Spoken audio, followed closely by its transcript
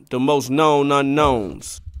the most known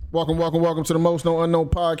unknowns. Welcome to the Most Known Unknown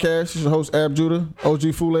podcast. This is your host, Ab Judah,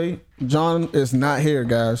 OG Fule. John is not here,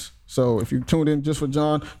 guys. So if you tuned in just for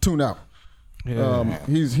John, tune out. Yeah.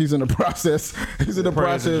 He's in the process. He's in the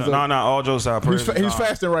process. All jokes out. He's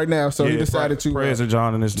fasting right now, so he decided to praise to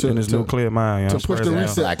John in his new clear mind. To push the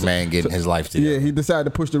reset. Black man getting his life together. Yeah, he decided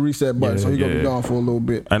to push the reset button, so he's gonna be gone for a little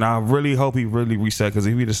bit. And I really hope he really reset, because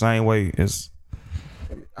if he the same way,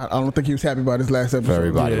 I don't think he was happy about his last episode. For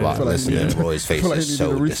everybody listening, Roy's face is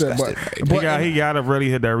so disgusted. He gotta really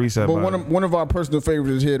hit that reset button. But one of our personal favorites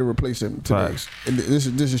is here to replace him today. And this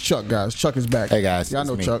is Chuck, guys. Chuck is back. Hey guys, y'all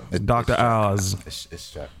know me. Chuck. Dr. Oz.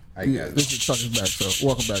 It's Chuck. Yeah, this is Chuck is back. So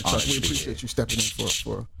welcome back, Chuck. We appreciate you stepping in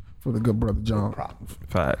for the good brother John.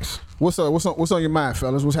 Facts. What's on your mind,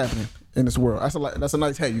 fellas? What's happening in this world? That's a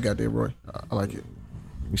nice hat you got there, Roy. I like it.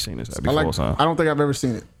 We seen this before, son. I don't think I've ever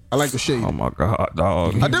seen it. I like the shade. Oh my God,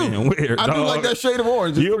 dog! I do. Weird, I do like that shade of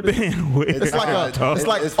orange. You're being weird. It's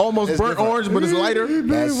like almost burnt orange, but it's lighter.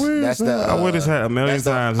 That's the. I wear this hat a million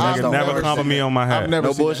times. Nigga never compliment me on my hat.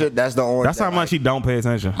 No bullshit. That's the orange. That's how much he don't pay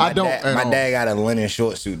attention. I don't. My dad got a linen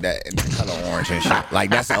short suit that color orange and shit. Like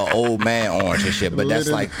that's an old man orange and shit. But that's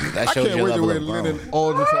like that shows your level of grown.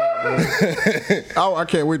 All the time. I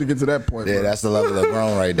can't wait to get to that point. Yeah, that's the level of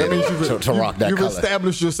grown right there. To rock that color. You've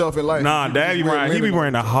established yourself in life. Nah, Dad, he be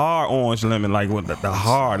wearing the hard orange lemon, like with the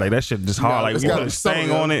hard, like that shit just hard. Like you put a stain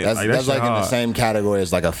on it. That's like in the same category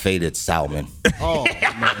as like a faded salmon. Oh,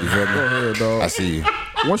 man. You feel me? Go ahead, dog. I see you.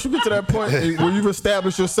 Once you get to that point where you've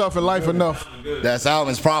established yourself in life enough, that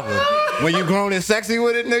salmon's proper. When you grown and sexy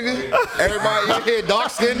with it, nigga, everybody in here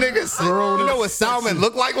dark skinned niggas. You know what salmon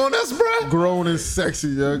look like on us, bro? Grown and sexy,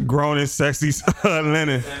 yeah. Grown and sexy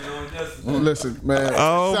linen. Listen, man.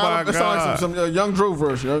 Oh my God. That sounds like some Young Dro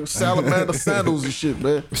verse, young salamander sandals and shit,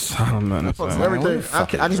 man. Salamander. Everything.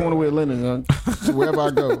 I just want to wear linen, young. Wherever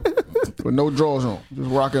I go, with no drawers on,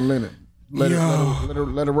 just rocking linen. Let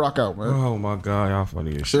it rock out, man. Oh my God, y'all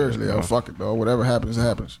funny as shit. Seriously, yo, fuck it, dog. Whatever happens, it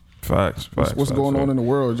happens. Facts. What's going on in the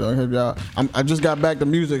world, y'all? I just got back to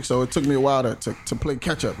music, so it took me a while to play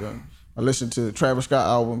catch up, young. I listened to the Travis Scott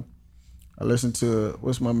album. I listened to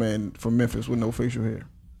what's my man from Memphis with no facial hair.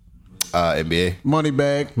 NBA.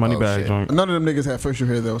 Moneybag joint. None of them niggas have facial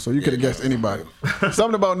hair though, so you could have guessed anybody.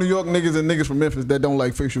 Something about New York niggas and niggas from Memphis that don't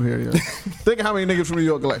like facial hair. Yeah. Think of how many niggas from New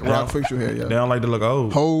York like rock facial hair. Yeah. They don't like to look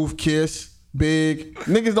old. Hove, Kiss, Big.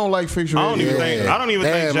 Niggas don't like facial hair. I don't even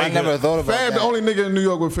think Jake. I never thought about Fab that. the only nigga in New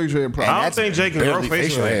York with facial hair. Problem. I don't think Jake can grow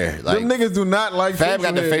facial hair. Like, them niggas do not like Fab facial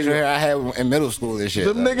got the hair. facial hair I had in middle school and shit.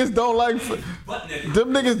 Them niggas don't like.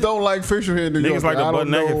 Them niggas don't like facial hair in New York. Niggas like a butt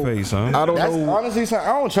naked face, huh? I don't know. Honestly, son, I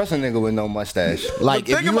don't trust a nigga with no mustache. Like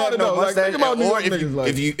if you have no mustache, or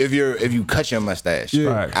if you cut your mustache.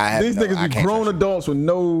 Yeah. These niggas be grown adults with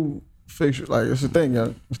no facial. Like it's a thing, yeah.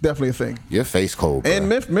 It's definitely a thing. Your face cold, bro. And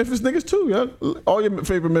Memphis niggas too, yeah. All your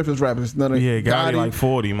favorite Memphis rappers. None of Gotti like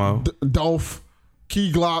 40, mo. Dolph,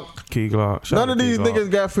 Key Glock. None of these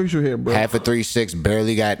niggas got facial hair, bro. Half a 3-6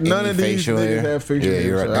 barely got none any of these facial niggas hair. have facial hair.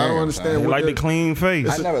 You're right. I don't understand. They like the clean face.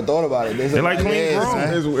 I never thought about it. They like clean grown.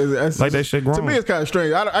 Like that shit grown. To me, it's kind of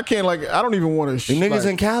strange. I can't like. I don't even want to. You niggas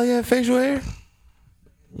in Cali have facial hair?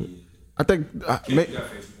 I think. All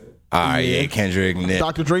right, yeah, Kendrick, Nip.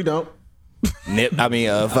 Dr. Dre don't.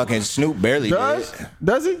 Fucking Snoop barely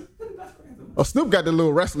Does he? Oh, Snoop got the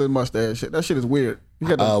little wrestling mustache. That shit is weird.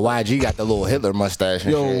 YG got the little Hitler mustache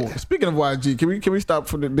and Yo, shit. speaking of YG, can we stop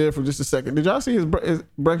there for just a second? Did y'all see his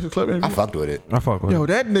Breakfast Club interview? I fucked with it. Yo,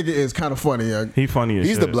 that nigga is kind of funny, young. He funny as shit.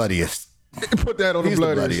 He's the bloodiest. Put that on the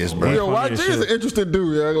bloodiest, bro. Yo, YG is an interesting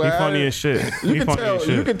dude, young. Like, he funny as shit. You can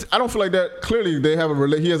tell. I don't feel like that. Clearly, they have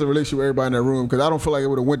he has a relationship with everybody in that room, because I don't feel like it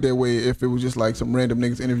would have went that way if it was just like some random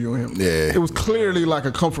niggas interviewing him. Yeah, it was clearly like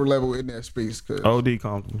a comfort level in that space. OD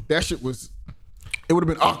comfort. That shit was. It would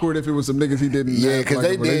have been awkward if it was some niggas he didn't. Yeah, because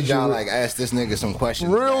they did y'all like ask this nigga some questions.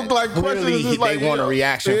 Real like questions. They want a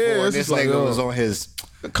reaction for. And this nigga was on his.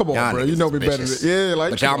 Come on, bro. You know me better than yeah.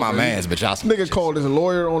 Like, but y'all my mans. But y'all nigga called his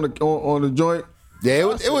lawyer on the joint. Yeah,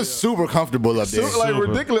 it was super comfortable up there. Like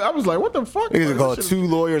ridiculous. I was like, what the fuck? Niggas called 2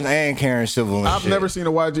 lawyers and Karen Civil and I've never seen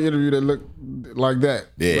a YG interview that looked like that.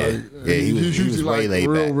 Yeah, he was usually way like laid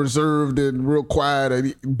real back. reserved and real quiet. And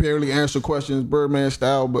he barely answered questions, Birdman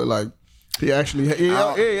style. But like, he actually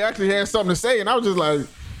had something to say, and I was just like,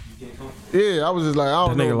 I was just like, I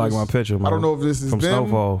don't know. That nigga like my picture, man. I don't know if this is from them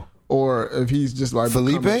Snowfall, or if he's just like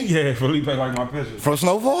Felipe. Yeah, Felipe like my picture from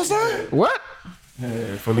Snowfall, son. What?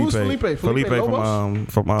 Yeah, Felipe. Who's Felipe? Felipe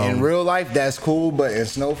from in real life, that's cool, but in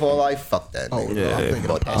Snowfall life, fuck that nigga. Oh,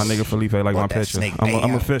 yeah. My nigga Felipe like my picture.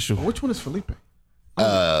 I'm official. Which one is Felipe?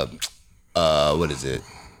 What is it?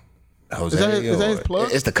 Jose. Is that his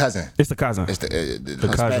plug? It's the cousin. It's the cousin. It's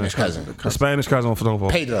the Spanish cousin. The Spanish cousin for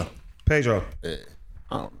Snowfall. Pedro. Yeah.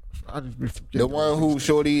 I don't know. I just be forgetting. The one who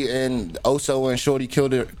Shorty and Oso and Shorty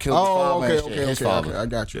killed the father. Okay. I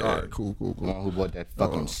got you. Yeah. All right, cool. The one who brought that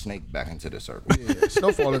fucking snake back into the circle. Yeah,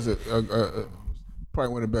 Snowfall is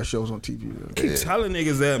probably one of the best shows on TV. Keep telling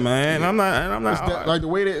niggas that, man. I'm not. Like the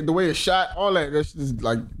way it's shot, all that. That's just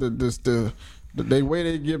like the way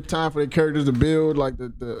they give time for their characters to build. Like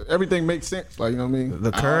the everything makes sense. Like, you know what I mean.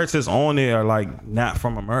 The characters on there are like not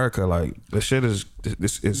from America. Like the shit is the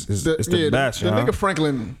best. The nigga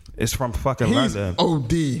Franklin. It's from fucking He's London.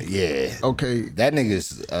 OD. Yeah. Okay. That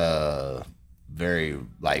nigga's very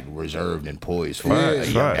like reserved and poised for a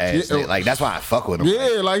young right. ass. Yeah. Like that's why I fuck with him.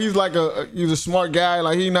 Yeah, like he's a smart guy.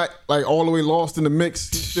 Like he not like all the way lost in the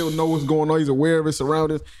mix. He still know what's going on. He's aware of his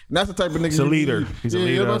surroundings. And that's the type of nigga. He's a leader. He's a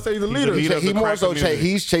leader. I'm say he's a leader. He more so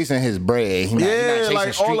he's chasing his bread. He not chasing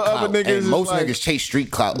like street all the clout. other niggas. And most like, niggas chase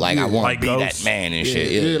street clout. Like I want Like to be Ghost. that man and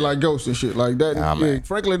shit. yeah, like Ghost and shit like that. man.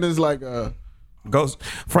 Franklin is like Ghost.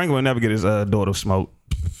 Franklin will never get his daughter smoked.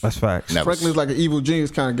 That's facts. Never. Franklin is like an evil genius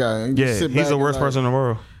kind of guy. He just Yeah, sit he's back the and worst like, person in the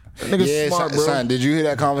world. That nigga's Yeah, smart, bro. son, did you hear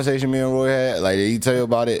that conversation me and Roy had? Like, did he tell you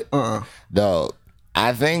about it? Dog,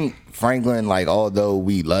 I think Franklin, like, although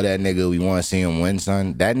we love that nigga, we want to see him win,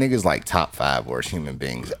 son. That nigga's like top 5 worst human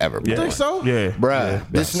beings ever. Yeah. You think so? Yeah. Bruh, Yeah.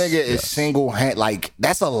 this nigga is single-handed. Like,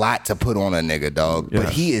 that's a lot to put on a nigga, dog. But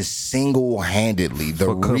he is single-handedly the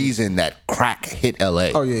reason that crack hit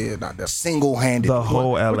L.A. Oh yeah, not that. Single-handed. The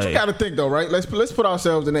whole But you LA. got to think though, right? Let's put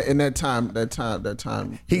ourselves in that time.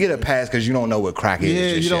 He get a pass because you don't know what crack is.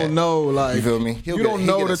 Yeah, just you don't yet. know, like You feel me? You don't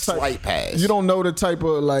know the type. slight pass. You don't know the type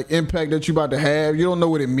of like impact that you about to have. You don't know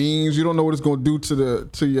what it means. You don't know what it's gonna do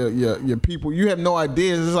to your people. You have no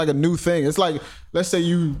idea. It's like a new thing. It's like, let's say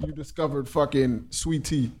you discovered fucking sweet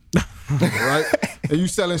tea, right? And you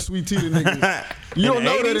selling sweet tea to niggas. You don't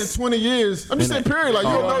know that in 20 years. I'm just saying, period. Like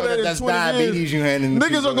you don't know that in 20 diabetes years. you handing to Niggas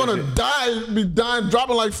people are gonna and shit. be dying,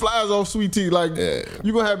 dropping like flies off sweet tea. Like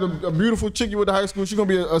you gonna have a beautiful chick you went to high school. She's gonna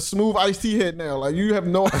be a smooth iced tea head now. Like you have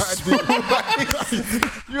no idea.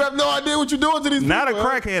 You have no idea what you're doing to these Not a people.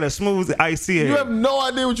 crackhead, a smooth icy head. You have no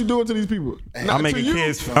idea what you're doing to these people. I'm making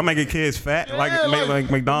kids fat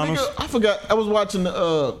like McDonald's. Nigga, I forgot. I was watching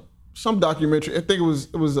some documentary. I think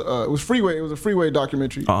it was Freeway. It was a Freeway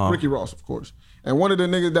documentary. Ricky Ross, of course. And one of the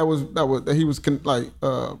niggas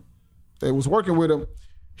that was working with him,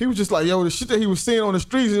 he was just like, yo, the shit that he was seeing on the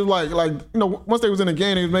streets, it was like you know, once they was in the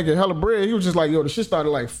game, he was making hella bread. He was just like, yo, the shit started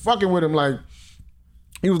like fucking with him. Like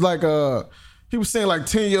he was like he was saying like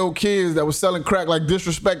 10-year-old kids that was selling crack, like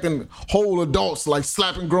disrespecting whole adults, like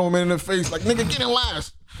slapping grown men in the face, like nigga get in line.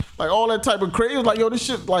 Like all that type of crazy. Like, yo, this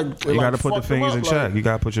shit like You gotta put the fingers in check. You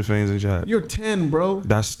gotta put your fingers in check. You're 10, bro.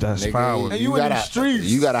 That's power. And you in the streets.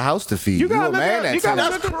 You got a house to feed. You a man at 10.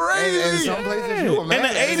 That's crazy. In some places, you a In man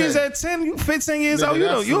the at 80s 10. at 10, you 15 years old,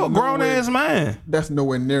 that's you're a no grown way. ass man. That's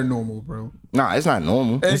nowhere near normal, bro. Nah, it's not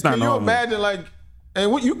normal. And It's not can normal. you imagine like, and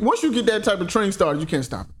once you get that type of train started, you can't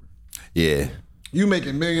stop it. Yeah. You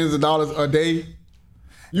making millions of dollars a day.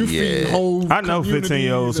 You feeding whole I know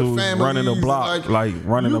 15-year-olds who's running the block, like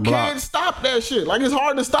running the block. You can't stop that shit. Like it's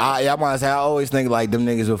hard to stop. I always think like them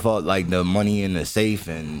niggas would fall like the money in the safe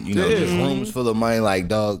and you know just rooms full of money. Like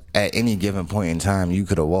dog, at any given point in time, you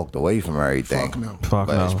could have walked away from everything. Fuck no.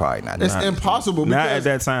 But it's probably not. It's that. impossible. Not at because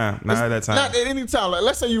that time. Not at that time. Not at any time. Like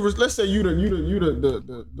let's say you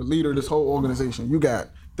the leader of this whole organization. You got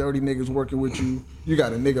 30 niggas working with you. You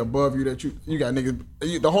got a nigga above you that you got niggas.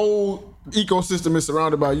 The whole ecosystem is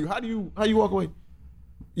surrounded by you. How do you walk away?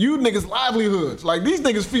 You niggas livelihoods. Like these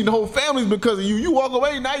niggas feeding whole families because of you. You walk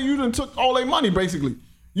away, now you done took all their money basically.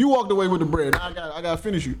 You walked away with the bread. Now I gotta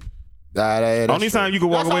finish you. Only time you can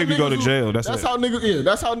walk away if you go to jail. That's how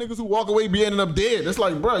niggas who walk away be ending up dead. It's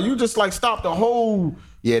like, bro, you just like stop the whole.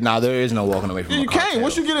 Yeah, there is no walking away from. You can't.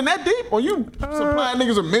 Once you get in that deep, or you supplying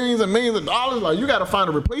niggas with millions and millions of dollars, like you gotta find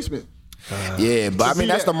a replacement. Yeah, but I mean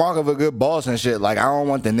that's the mark of a good boss and shit. Like I don't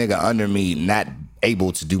want the nigga under me not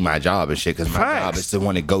able to do my job and shit because my job is to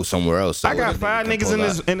want to go somewhere else. So I got 5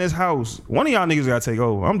 niggas in this house. One of y'all niggas gotta take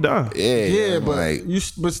over. I'm done. Yeah, but like,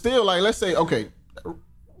 but still, like let's say, okay,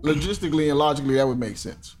 logistically and logically that would make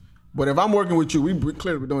sense. But if I'm working with you, we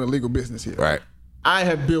clearly doing illegal business here. Right. I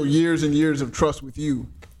have built years and years of trust with you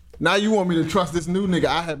Now you want me to trust this new nigga?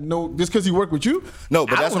 I have no just because he worked with you. No,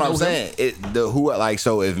 but that's what I'm saying.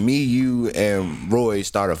 So if me, you, and Roy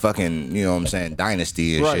start a fucking, you know what I'm saying,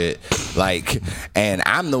 dynasty and shit, like, and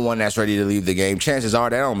I'm the one that's ready to leave the game. Chances are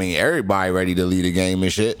that don't mean everybody ready to leave the game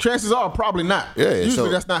and shit. Chances are probably not. Yeah,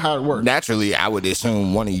 usually that's not how it works. Naturally, I would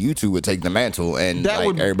assume one of you two would take the mantle, and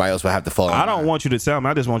everybody else would have to follow. I don't want you to tell me.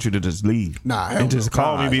 I just want you to just leave. Nah, and just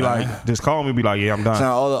call me. Be like, yeah, I'm done. So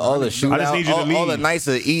all the shootouts, I just need you to leave. All the nights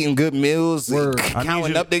of eating good meals,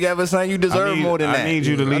 counting up together, son. You deserve more than that. I need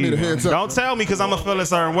you to leave. Don't tell me because I'm gonna feel a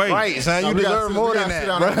certain way. Right, son. You deserve more than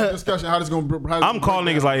that, bro. Discussion how this gonna. I'm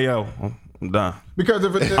calling niggas like, yo, I'm done. Because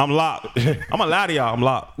if I'm locked. I'm gonna lie to y'all. I'm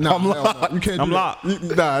locked. No, I'm locked. You can't. I'm locked.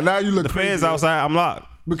 Now you look. The feds outside. I'm locked.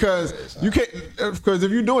 Because you can't. Because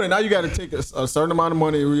if you're doing it now, you got to take a certain amount of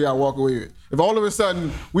money and you got to walk away with it. If all of a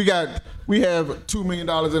sudden we have $2 million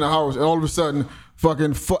in the house and all of a sudden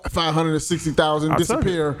fucking $560,000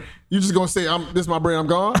 disappear, you just gonna say, "This is my brain. I'm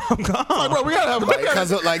gone." I'm gone. Like, bro, we gotta have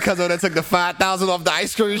because that took the $5,000 off the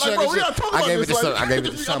ice cream check. Bro, we gotta talk about I gave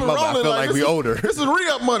it to some mother. I feel like we older. This is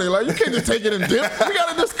re-up money. Like you can't just take it and dip. We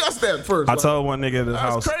gotta discuss that first. I told one nigga in the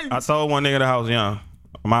house. Crazy. I told one nigga in the house, young,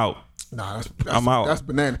 I'm out. Nah, I'm out. That's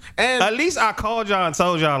banana. And at least I called y'all and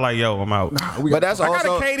told y'all like, yo, I'm out. But that's also, I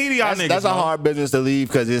got a KD to y'all niggas. That's a hard business to leave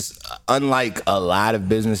because it's unlike a lot of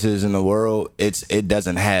businesses in the world. It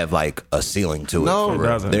doesn't have like a ceiling to it. No, it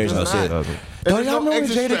doesn't. There's no ceiling. Don't y'all know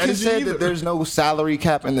Jada said that there's no salary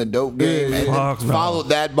cap in the dope game? Yeah. And followed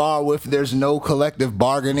that bar with there's no collective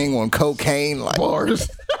bargaining on cocaine. Like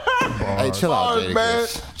bars. Hey, chill out, Jada, man.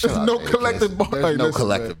 There's no collective bargaining. There's no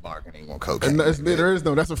collective bargaining on cocaine. There is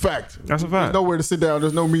no. That's a fact. That's a fact. There's nowhere to sit down.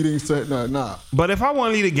 There's no meetings. Nah. But if I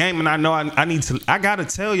want to leave the game and I know I need to, I gotta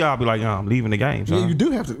tell y'all. Be like, yo, I'm leaving the game. Son. Yeah, you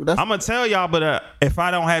do have to. I'm gonna tell y'all, but if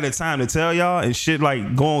I don't have the time to tell y'all and shit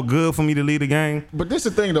like going good for me to leave the game. But this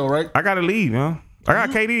is the thing though, right? I gotta leave, yo. I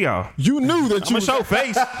got KD, y'all. You knew that you I'm gonna show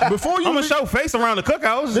face before you. I'm gonna show face around the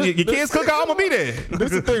cookouts. Your kids cookout, I'm gonna be there.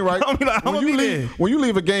 This is the thing, right? I'm gonna be there. When you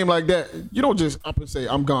leave a game like that, you don't just up and say,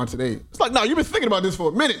 "I'm gone today." It's like, no, you've been thinking about this for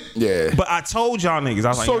a minute. Yeah. But I told y'all niggas. I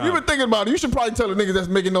was like, so you've been thinking about it. You should probably tell the niggas that's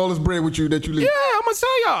making all this bread with you that you leave. Yeah, I'm gonna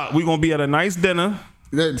tell y'all. We gonna be at a nice dinner.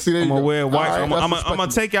 See, I'm gonna wear white. Right, I'm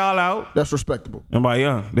gonna take y'all out. That's respectable. I'm like,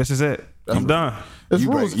 yeah, this is it. I'm done.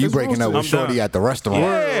 You breaking up with Shorty at the restaurant.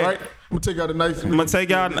 Yeah. Right? I'm gonna take out the nice. I'm gonna take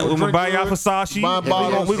y'all. I'm gonna buy y'all Versace. We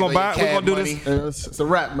gonna do this. It's a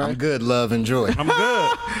wrap, man. I'm good, love, enjoy. I'm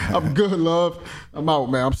good. I'm good, love. I'm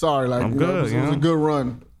out, man. I'm sorry. Like, I'm good. It was a good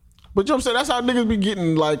run. But you know what I'm saying? That's how niggas be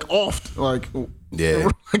getting like offed. Like, yeah.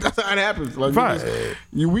 That's how it happens. Like, right.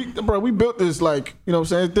 We built this like, you know what I'm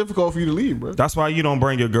saying? It's difficult for you to leave, bro. That's why you don't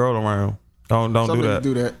bring your girl around. Don't do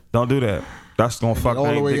that. Don't do that. That's gonna fuck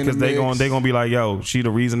me because they gonna be like, yo, she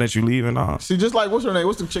the reason that you leaving. See, just like what's her name?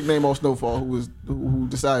 What's the chick name on Snowfall who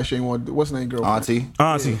decided she ain't want to do? What's her name, girl? Auntie.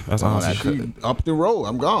 That's Auntie. She up the road.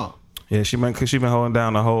 I'm gone. Yeah, she been holding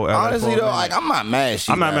down the whole. Honestly though, like I'm not mad.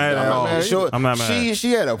 I'm not mad at all. Sure, I'm not mad.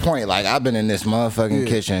 She had a point. Like I've been in this motherfucking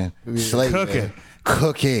kitchen slaving.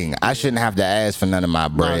 Cooking. I shouldn't have to ask for none of my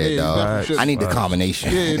bread, dog. I need the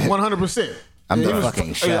combination. Yeah, 100%. I'm the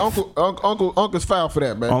fucking chef. Hey, Uncle's foul for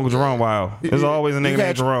that, man. Uncle Jerome, wow. There's always a nigga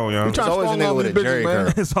named Jerome, yo. There's always a nigga with a jerry curl.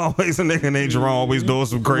 There's always a nigga named Jerome always doing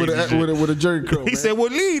some crazy shit. With a jerry curl. He said, well,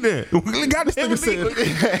 lead then. We got this nigga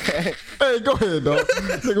said, hey, go ahead, dog.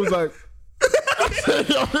 This nigga was like,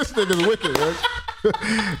 yo, this nigga's wicked, man.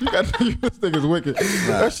 This nigga's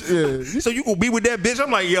wicked. So you gonna be with that bitch? I'm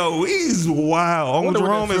like, yo, he's wild. Uncle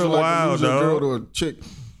Jerome is wild, dog. Girl to a chick.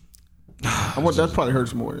 That probably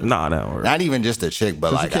hurts more. Yeah. Nah, that hurts. Not even just a chick,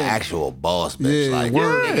 but like an actual boss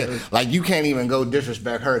bitch. Like you can't even go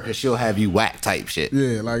disrespect her because she'll have you whack type shit.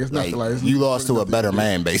 Yeah, like it's nothing like you lost to a better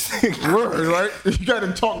man, basically. Word, right? You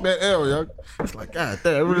gotta talk that L, yo. It's like, God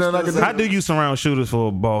damn. How do you surround shooters for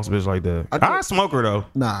a boss bitch like that? I smoke her though.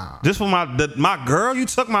 Nah. Just for my girl, you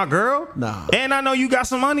took my girl. Nah. And I know you got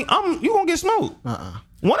some money. You gonna get smoked.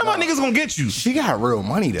 One of my niggas gonna get you. She got real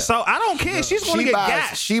money though. So I don't care. She's gonna get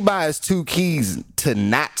gas. She buys 2 keys to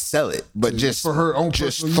not sell it, but just for her own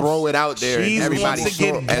just throw it out there and everybody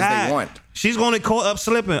saw as they want. She's gonna get caught up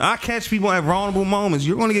slipping. I catch people at vulnerable moments.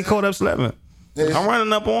 You're gonna get caught up slipping. Yeah. I'm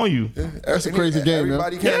running up on you. Yeah. That's a crazy game, man.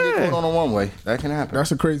 Everybody can't get caught on a one way. That can happen. That's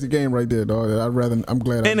a crazy game right there, dog. I'm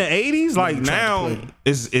glad. In the 80s, like now,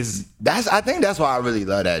 is I think that's why I really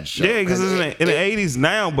love that show. Yeah, because it's in the 80s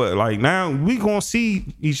now, but like now we gonna see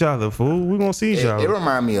each other, fool. We gonna see each other. It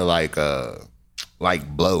remind me of like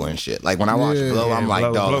Blow and shit. Like when I watch Blow, I'm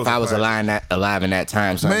like, dog, if I was alive in that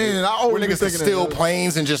time, son, man, I always niggas could steal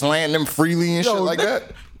planes and just land them freely and shit like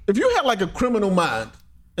that. If you had like a criminal mind,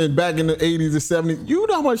 and back in the 80s and 70s, you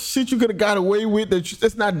know how much shit you could have got away with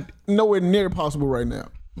that's not nowhere near possible right now.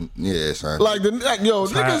 Yeah, son. Niggas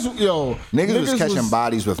was catching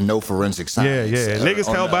bodies with no forensic science. Yeah. Niggas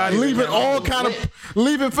held bodies.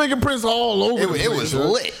 Leaving fingerprints all over. It was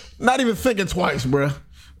lit. Not even thinking twice, bruh.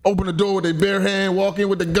 Open the door with their bare hand, walk in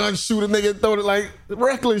with the gun, shoot a nigga, throw it like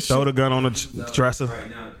reckless shit. Throw the gun on the dresser. Right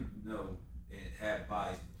now, people know and have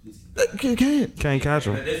bodies. Can't catch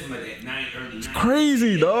him. It's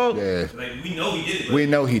crazy, dog. Yeah. Like we know he did it. We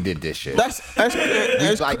know he did this shit. That's crazy.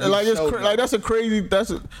 That's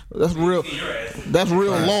real. That's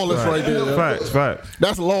real lawless right there. Facts.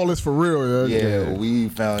 That's lawless for real. Yeah, we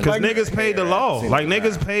found because niggas paid the law. Like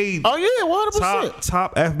niggas paid. Oh yeah, 100%.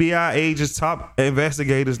 Top FBI agents, top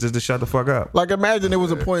investigators just to shut the fuck up. Like imagine there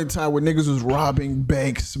was a point in time where niggas was robbing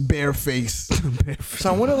banks barefaced.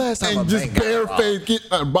 Son, when the last time and just barefaced?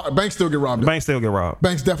 Banks still get robbed. Banks still get robbed.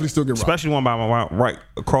 Banks definitely still get robbed. Especially one by my right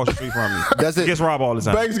across the street from me. Gets robbed all the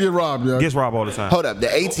time. Banks get robbed, yeah. Gets robbed all the time. Hold up, the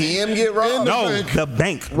ATM get robbed? The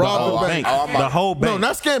bank. Robbed the bank. The whole bank. No,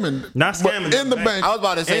 not scamming. Not scamming. In the bank. I was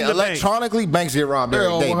about to say, electronically, banks get robbed every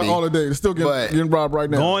day. All the day. They're still getting robbed right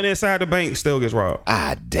now. Going inside the bank still gets robbed.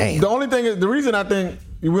 Ah, damn. The only thing is, the reason I think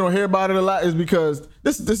we don't hear about it a lot is because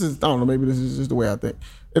this is, I don't know, maybe this is just the way I think.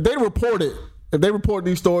 If they report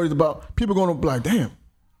these stories about, people going to be like, damn.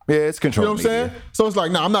 Yeah, it's control. You know what I'm saying? So it's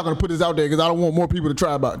like, I'm not going to put this out there because I don't want more people to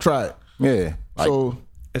try it. Yeah. So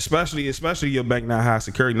especially your bank not high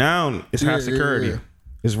security. Now it's high security. Yeah.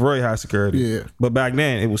 It's very high security. Yeah. But back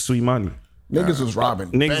then it was sweet money. Niggas was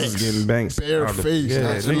robbing Niggas was getting banks.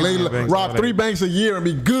 Barefaced. Rob 3 banks a year and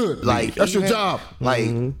be good. Like that's your job. Like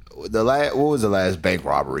what was the last bank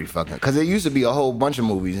robbery? Fucking, because there used to be a whole bunch of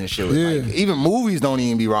movies and shit. Like, even movies don't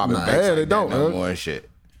even be robbing banks. Yeah, like they don't. No more and shit.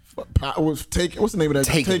 What's the name of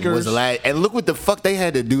that? Taken was the last, and look what the fuck they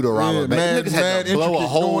had to do to rob a bank. Niggas had to blow a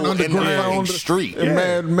hole in the street.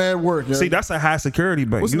 Mad work. Yeah. See, that's a high security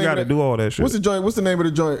bank. You got to do all that shit. What's the joint? What's the name of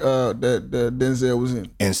the joint that Denzel was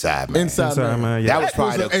in? Inside Man. Inside Man. Yeah. That was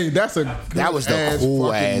probably that was the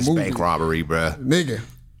cool ass bank robbery, bruh. Nigga.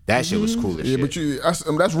 That shit was cool as shit.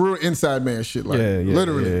 But that's real inside man shit. Like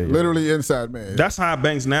literally inside man. That's how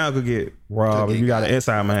banks now could get robbed. You got an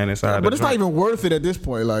inside man inside. But it's not even worth it at this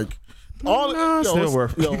point. Like still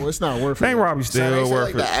worth it. It's not worth it. Bank robbery still worth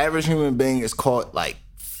it. The average human being is caught like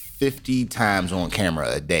 50 times on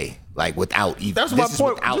camera a day. Like without even. That's my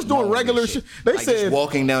point. Just doing regular shit. They said just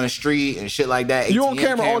walking down the street and shit like that. You on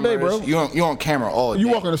camera all day, bro. You on camera all day. You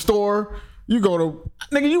walk in the store. You go to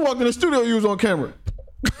you walk in the studio. You was on camera.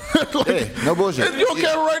 No bullshit. You on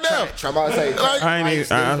camera right now. I'm about to say.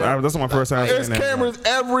 That's my first time. There's cameras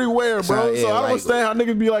everywhere, bro. So I don't understand how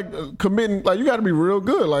niggas be like committing. Like you got to be real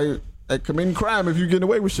good. Like at committing crime if you getting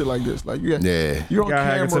away with shit like this. Like you're on camera.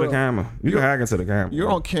 Hack into the camera. You can hack into the camera.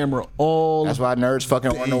 You're on camera all. That's why nerds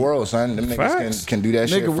fucking run the world, son. Them niggas can do that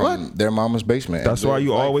shit from their mama's basement. That's why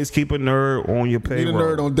you always keep a nerd on your payroll. Be the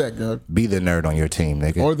nerd on deck, yo. Be the nerd on your team,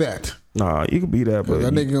 nigga. Or that. Nah, you can be that, but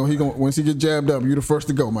that nigga, he gonna once he get jabbed up, you the first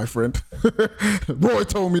to go, my friend. Roy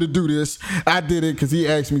told me to do this. I did it because he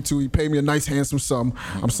asked me to. He paid me a nice, handsome sum.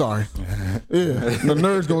 I'm sorry. Yeah, the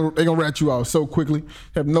nerds gonna rat you out so quickly.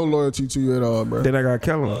 Have no loyalty to you at all, bro. Then I gotta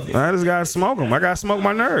kill him. I just gotta smoke him. I gotta smoke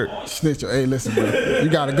my nerd. Snitch. Hey, listen, bro. You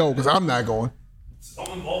gotta go because I'm not going.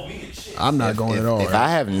 I'm not going at all. If I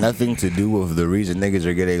have nothing to do with the reason niggas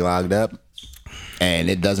are getting locked up, and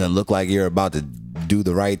it doesn't look like you're about to do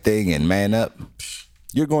the right thing and man up,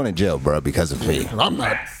 you're going to jail, bro, because of me. I'm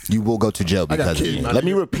not. You will go to jail because of me. Let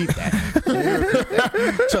me repeat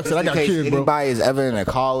that. Chuck said, I got kids, bro. Anybody is ever in a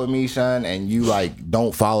car with me, son, and you like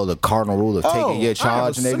don't follow the cardinal rule of taking your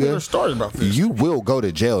charge, nigga, story about this. You will go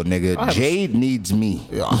to jail, nigga. Jade needs me.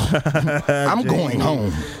 Yeah. I'm going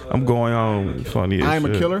home. I'm going home. Funny as I am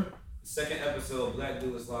a killer. Second episode, black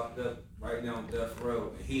dude is locked up right now on death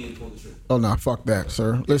row, and he ain't pulled the trigger. Oh, nah, fuck that,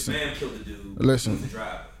 sir. Listen. Man killed the dude.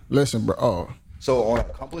 Listen, bro. Oh. So on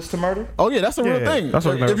accomplice to murder? Oh yeah, that's a real thing. That's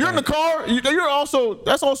if you're in the car,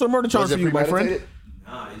 that's also a murder charge for you, my friend.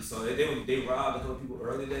 Nah, so they robbed a couple people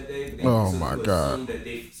earlier that day. Oh my god. That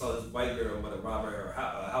they saw this white girl about to rob her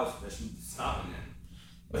house that she was stopping at.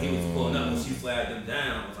 But he was pulling up and she flagged him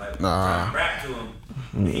down. Was like trying to rap to him.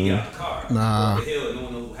 And he got the car. Nah. The hill, and no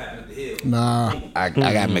one knows what happened at the hill. Nah. I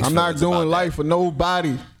got mixed. I'm not doing life for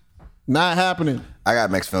nobody. Not happening. I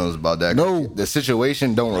got mixed feelings about that. No. The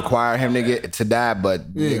situation don't require him to die,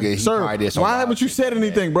 but nigga, he probably did something. Why haven't you said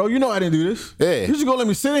anything, bro? You know I didn't do this. Yeah. You just gonna let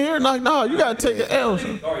me sit in here? No, you gotta take the L.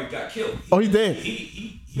 He already got killed. Oh, he dead.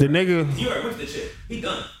 He the nigga. He already went to the shit. He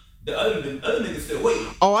done. The other niggas still waiting.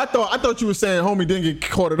 Oh, I thought you were saying homie didn't get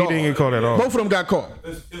caught at all. He didn't get caught at all. Both of them got caught. It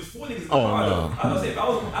was 4 niggas in the car, though. I was saying,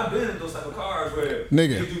 I've been in those type of cars where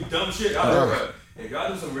Nigga. you do dumb shit. I was like, if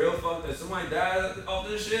y'all do some real fuck that somebody died off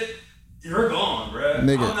this shit, you're gone, bro.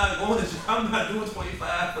 Nigga. I'm not doing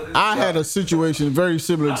 25 for this. I had a situation very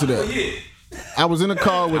similar to that. I was in a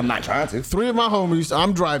car with I'm not trying to. 3 of my homies.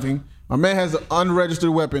 I'm driving. My man has an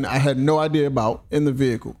unregistered weapon I had no idea about in the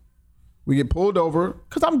vehicle. We get pulled over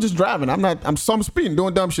because I'm just driving. I'm speeding,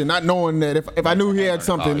 doing dumb shit, not knowing that if I knew he had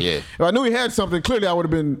something, if I knew he had something, clearly I would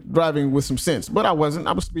have been driving with some sense. But I wasn't.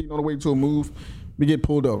 I was speeding on the way to a move. We get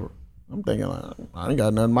pulled over. I'm thinking, like, I ain't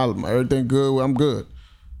got nothing. Everything good. I'm good.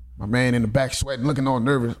 My man in the back sweating, looking all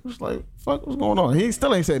nervous. I was like, fuck, what's going on? He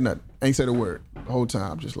still ain't said nothing. Ain't said a word the whole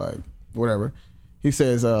time. Just like, whatever. He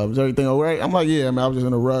says, is everything all right? I'm like, yeah, man, I was just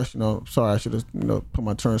in a rush. Sorry, I should have, put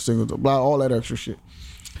my turn signals, blah, all that extra shit.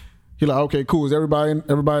 He like, okay, cool. Is everybody in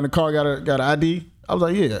the car got an ID? I was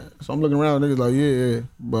like, yeah. So I'm looking around, niggas like, yeah.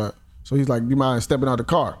 But so he's like, do you mind stepping out the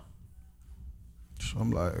car? So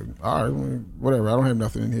I'm like, all right, whatever. I don't have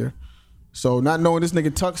nothing in here. So not knowing this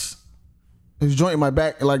nigga tucks his joint in my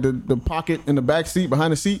back, like the pocket in the back seat,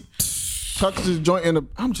 behind the seat, tucks his joint in the.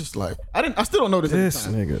 I'm just like, I still don't know this. This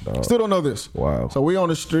nigga, dog. Still don't know this. Wow. So we on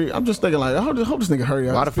the street. I'm just thinking like, I hope this nigga hurry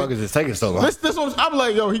up. Why the fuck is this taking so long? This one, I'm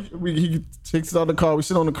like, yo, he takes us out the car. We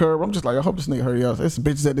sit on the curb. I'm just like, I hope this nigga hurry up. There's some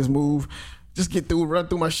bitches at this move. Just get through, run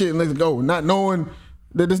through my shit, and let's go. Not knowing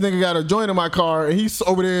that this nigga got a joint in my car, and he's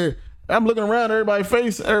over there. I'm looking around, everybody's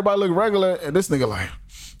face, everybody look regular, and this nigga like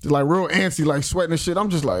real antsy, like sweating and shit. I'm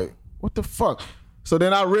just like, what the fuck? So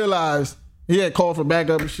then I realized he had called for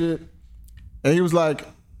backup and shit, and he was like,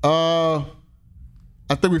 I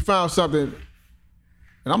think we found something,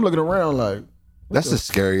 and I'm looking around like, that's the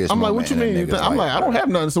scariest. I'm like, what you mean? I'm like, I don't have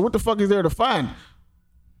nothing. So what the fuck is there to find?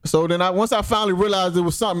 So then once I finally realized it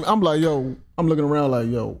was something, I'm like, yo, I'm looking around like,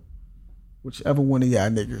 yo, whichever one of y'all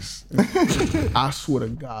niggas, I swear to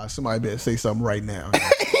God, somebody better say something right now.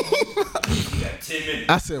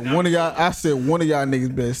 I said one of y'all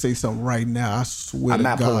niggas better say something right now. I swear to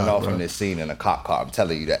God. I'm not pulling off from this scene in a cop car. I'm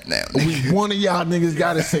telling you that now. One of y'all niggas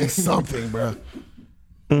gotta say something, bro.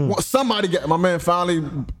 Somebody my man finally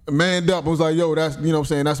manned up and was like, yo, that's, you know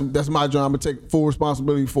what I'm saying, that's my job. I'm gonna take full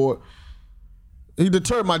responsibility for it. He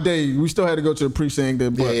deterred my day. We still had to go to the precinct.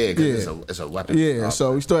 Because it's a weapon. Yeah,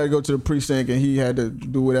 so we still had to go to the precinct, and he had to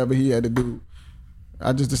do whatever he had to do.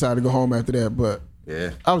 I just decided to go home after that, but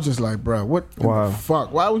yeah, I was just like, bro, what the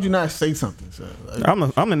fuck? Why would you not say something, son? Like,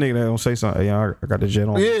 I'm the nigga that don't say something. Hey, I got the jet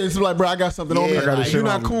on me. Yeah, it's like, bro, I got something on me. I got the shit You're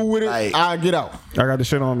not cool with it, I'll get out. I got the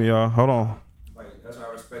shit on me, y'all. Hold on. Like, that's why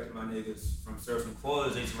I respected my niggas from surfing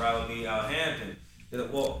quarters. They used to ride with me out Hampton. They're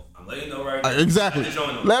like, well, I'm letting you know right now. Exactly.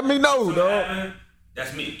 Let me know, dog.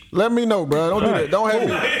 That's me. Let me know, bro. Don't do that. Don't have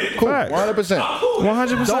me. Cool. 100%.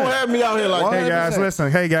 100%. Don't have me out here like that.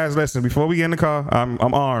 Hey guys, listen. Before we get in the car, I'm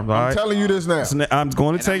armed. All right. I'm telling you this now. I'm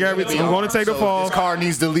going to take everything. I'm going to take the fall. This car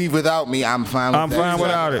needs to leave without me. I'm fine. I'm fine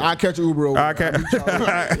without it. I'll catch an Uber over.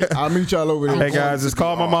 I'll meet y'all over there. Hey guys, just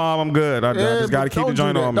call my mom. I'm good. I just got to keep the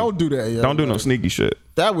joint on me. Don't do that. Yeah. Don't do no sneaky shit.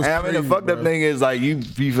 That was. I mean, the fucked up thing is like you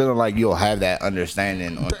be feeling like you'll have that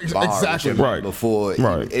understanding on the bar exactly right before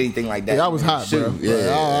anything like that. Yeah, I was hot, bro.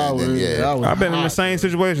 I've been in the same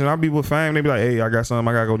situation. I'll be with fam. They be like, "Hey, I got something.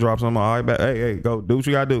 I gotta go drop something. All right, bet. Hey, go do what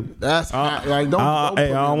you gotta do." That's like don't.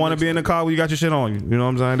 Hey, I don't want to be in the car when you got your shit on you. You know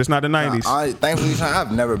what I'm saying? It's not the '90s. Thankfully,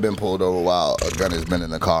 I've never been pulled over while a gun has been in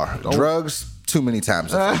the car. Drugs. Too many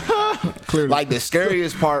times. Clearly. Like the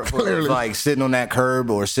scariest part for like sitting on that curb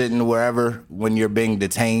or sitting wherever when you're being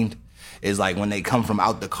detained is like when they come from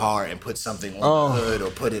out the car and put something on the hood or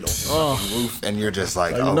put it on the roof and you're just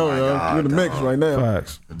like, oh my God, you're in the mix right now.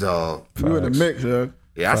 Facts. Dog. You in the mix, yo.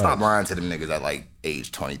 Yeah, I stopped lying to them niggas at like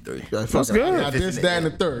age 23. That's good. This, that, and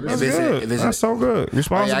the third. That's good. That's so good.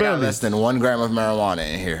 Responsibility. I got less than 1 gram of marijuana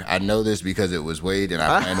in here. I know this because it was weighed and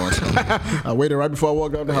I planned on something. I waited right before I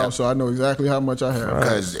walked out the house, so I know exactly how much I have.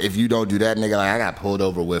 Because if you don't do that, nigga, like I got pulled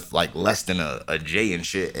over with like less than a J and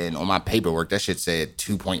shit, and on my paperwork that shit said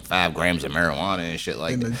 2.5 grams of marijuana and shit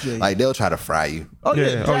like that. Like they'll try to fry you. Oh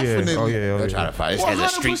yeah, definitely. They'll try to fry you.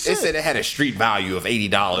 It said it had a street value of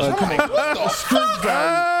 $80.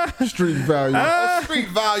 Street value. Street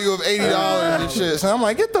value of $80 and shit. So I'm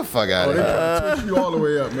like, get the fuck out of here. They try to twist you all the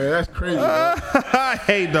way up, man. That's crazy.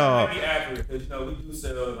 Hey, dog. Be accurate because we do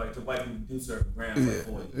sell like to white people do serve grams like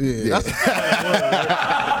 40. Yeah.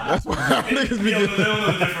 That's why niggas be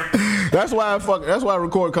getting. That's why I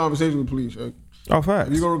record conversations with police. Oh, facts.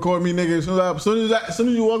 You gonna record me, nigga? As soon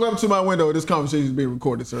as you walk up to my window, this conversation is being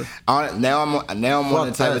recorded, sir. Now I'm on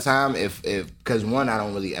the type of time because one, I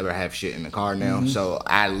don't really ever have shit in the car now, so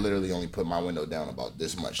I literally only put my window down about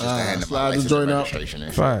this much just to hand my license and registration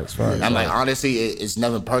and shit. Facts. I'm like, honestly, it's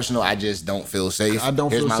nothing personal. I just don't feel safe.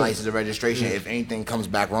 Here's my license and registration. Yeah. If anything comes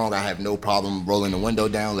back wrong, I have no problem rolling the window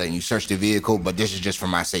down, letting you search the vehicle. But this is just for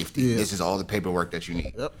my safety. Yeah. This is all the paperwork that you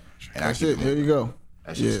need. Yep. And that's it. There you go.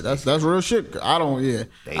 That's real shit. I don't. Yeah,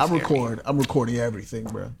 I'm recording everything,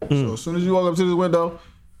 bro. So as soon as you walk up to this window,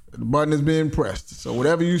 the button is being pressed. So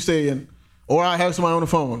whatever you saying, or I have somebody on the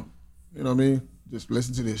phone. You know what I mean? Just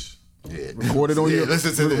listen to this. Yeah. Record it on your.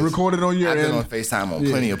 Listen to this. Record it on your. I've been on FaceTime on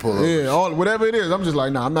plenty of pullovers. Yeah, whatever it is. I'm just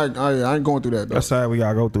like, nah, I'm not. I ain't going through that. Though. That's sad. We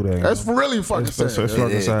gotta go through that. That's really fucking sad. It's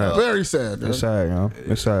fucking sad. Very sad. It's sad, yo.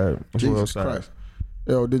 It's sad. It's real sad. Christ.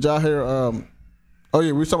 Yo, did y'all hear? Oh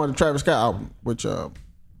yeah, we were talking about the Travis Scott album, which I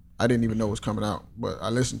didn't even know was coming out, but I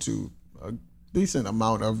listened to a decent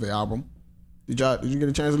amount of the album. Did you get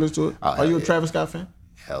a chance to listen to it? Are you a Travis Scott fan?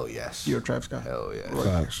 Hell yes. You're a Travis Scott? Hell yeah.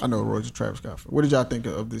 Roy. I know Roy's a Travis Scott fan. What did y'all think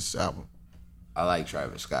of this album? I like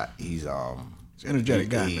Travis Scott. He's an energetic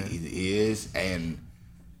guy, man. He is, and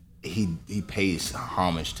he pays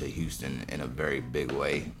homage to Houston in a very big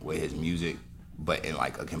way with his music, but in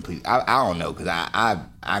like a complete. I don't know, because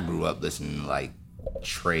I grew up listening to like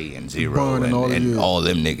Trey and Zero and all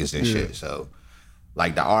them niggas and shit. So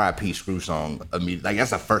like the R.I.P. Screw song, like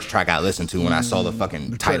that's the first track I listened to when I saw the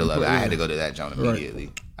fucking title of it. I had to go to that joint immediately.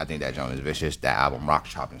 Right. I think that joint is vicious. That album, Rock,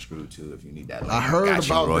 Chop, and Screw too. If you need that, like, I heard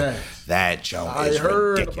about that. That joint is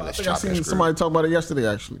ridiculous. I seen somebody talk about it yesterday.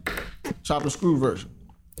 Actually, Chop and Screw version.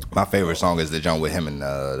 My favorite song is the joint with him and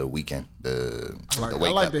the Weeknd. The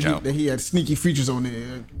Wake Up joint. That he had sneaky features on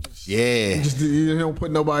there. Yeah. He don't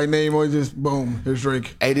put nobody's name on it, just boom, here's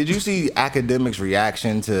Drake. Hey, did you see Academic's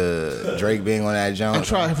reaction to Drake being on that joint? I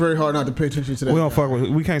try very hard not to pay attention to that. We don't fuck with.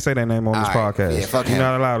 We can't say that name on this podcast. Yeah, fuck You're him.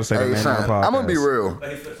 not allowed to say that name on the podcast. I'm gonna be real.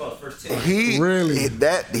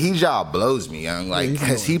 He job blows me, young. Like,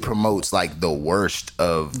 because he promotes like the worst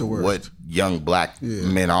of what young black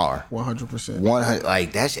men are. 100%.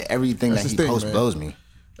 Like that's everything that he posts blows me.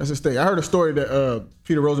 That's his thing. I heard a story that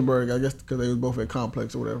Peter Rosenberg, I guess because they was both at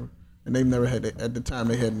Complex or whatever, and they've never had, at the time,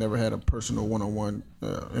 they had never had a personal one-on-one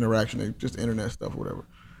interaction. They just internet stuff or whatever.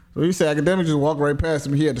 So he said Academics just walked right past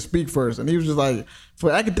him. He had to speak first, and he was just like, for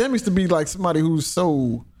Academics to be like somebody who's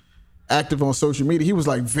so active on social media, he was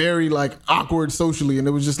like very like awkward socially, and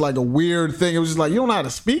it was just like a weird thing. It was just like, you don't know how to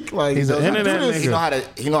speak. Like, he's an internet nigga.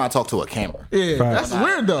 He know how to talk to a camera. Yeah, that's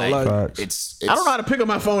weird though. Like it's I don't know how to pick up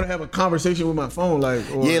my phone and have a conversation with my phone. Like,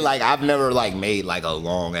 like I've never like made like a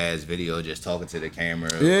long ass video just talking to the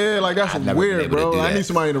camera. Yeah, like that's weird, bro. I need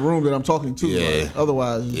somebody in the room that I'm talking to. Yeah. Like,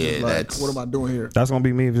 otherwise, it's just like, what am I doing here? That's gonna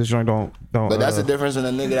be me if this joint don't. But that's the difference in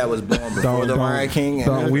a nigga that was born before the Lion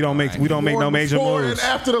King. We don't make no major moves. And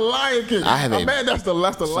after the Lion King, that's the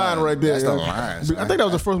line right there. That's the line. I think that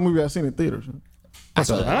was the first movie I seen in theaters. That's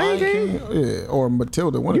the Lion King? Yeah, or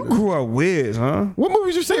Matilda. You grew up with, huh? What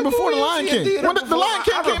movies you seen before the Lion King? When the Lion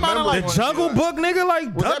King came out, like the Jungle Book, nigga,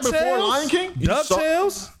 like was that before Lion King?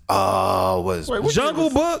 DuckTales. Was Jungle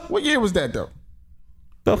Book? What year was that though?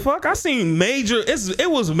 The fuck? I seen major. It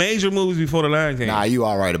was major movies before the Lion King. Nah, you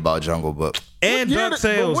all right about Jungle Book and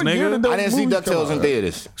DuckTales, nigga. I didn't see DuckTales in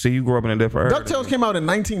theaters. See, you grew up in a different era. DuckTales came out in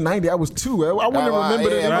 1990. I was 2. I wouldn't remember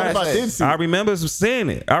that if I did see it.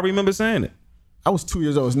 I remember saying it. I was 2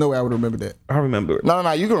 years old. There's no way I would remember that. I remember it.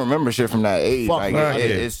 No. You can remember shit from that age. Like,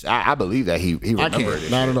 I believe that he remembered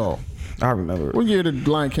it. Not at all. I remember it. What year did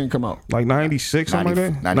Lion King come out? Like 96, something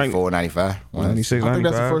like that? 94, 95. 96, 95. I think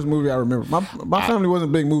that's the first movie I remember. My family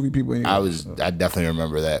wasn't big movie people anyway. I definitely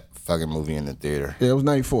remember that fucking movie in the theater. Yeah, it was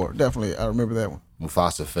 94. Definitely. I remember that one.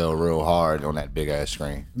 Mufasa fell real hard on that big ass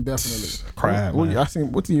screen. Definitely. Crap.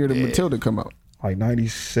 What's the year did Matilda come out? Like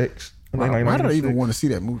 96. Why did I even want to see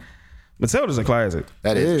that movie? Matilda's a classic.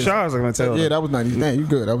 That is. Shaw's like Matilda. Yeah, that was 90. Man, you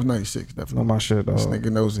good. That was 96. Definitely. Know my shit, dog. This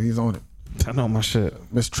nigga knows that he's on it. I know my shit.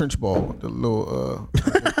 Miss Trenchball, the little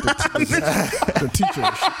the teacher.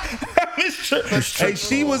 Hey,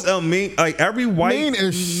 she was a mean. Like every white mean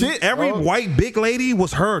as shit. Every white big lady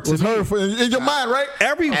was her to me. In your mind, right?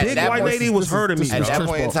 Every big white lady was her to me. At that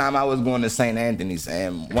point in time, I was going to St. Anthony's,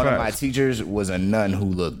 and one of my teachers was a nun who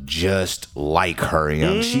looked just like her.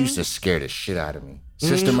 Young, she used to scare the shit out of me.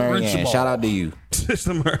 Sister Marianne, shout out to you.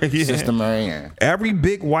 Sister Marianne. Sister Marianne. Every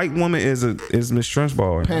big white woman is Miss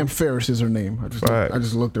Trenchball. Pam Ferris is her name. I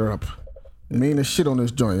just looked her up. Mean as shit on this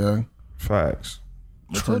joint, young. Facts.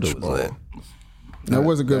 Trenchball. That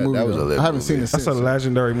was a good movie. That was a lit I haven't seen it since. That's a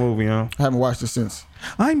legendary movie, huh? I haven't watched it since.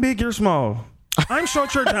 I'm big, you're small. I'm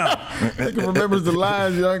short your down. Nigga remembers the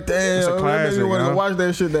lines. You're like, damn. It's a classic, You want to yo. watch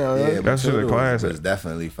that shit now. Yeah, Right? That shit a classic. It's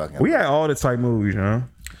definitely fucking. We had all the type movies, you know.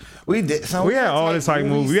 We did. So We had all the type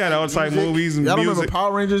movies. We had all the type movies and Y'all don't remember music.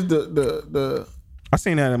 Power Rangers? The I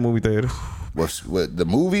seen that in the movie theater. what the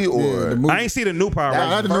movie or yeah, the movie. I ain't see the new Power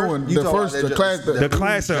Not Rangers. the new one. You The talking first, about the class, The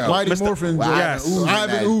classic. Mighty Mr. Morphin. Yes.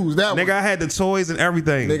 Ivan Ooze. That one. Nigga, I had the toys and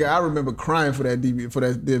everything. Nigga, I remember crying for that DVD, for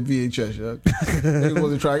that VHS. Yeah. Niggas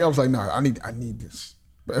wasn't trying. I was like, nah, I need this.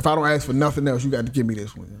 But if I don't ask for nothing else, you got to give me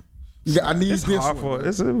this one. Yeah. I need It's this hard one. for,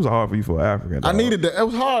 it was hard for you for Africa. I needed that. It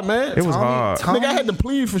was hard, man. It was hard. Nigga, I had to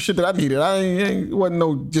plead for shit that I needed. It wasn't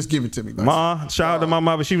no just give it to me. Ma, shout out to my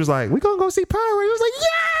mother. She was like, we gonna go see Power Rangers. I was like,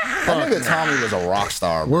 yeah. that nigga Tommy was a rock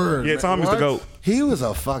star. Bro. Word. Yeah, Tommy's the What? GOAT. He was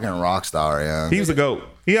a fucking rock star, yeah. He was the GOAT.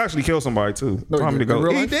 He actually killed somebody too. No, he Tommy the did. In GOAT.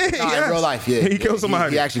 real He life? did. Nah, yes. in real life, yeah. He killed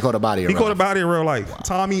somebody. He actually caught a body. He caught a body in real life.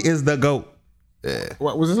 Tommy is the GOAT. Yeah.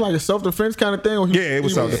 What, was this like a self-defense kind of thing? Or Yeah, it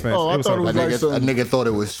was self-defense. Oh, It I was thought it was like A some... nigga thought it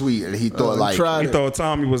was sweet, and he thought like tried He it. thought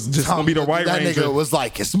Tommy was just gonna be the White that Ranger. nigga was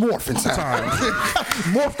like, it's morphin' time.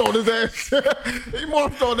 morphed on his ass. He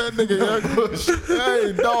morphed on that nigga.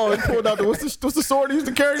 Hey, dog, he pulled out the what's the sword he used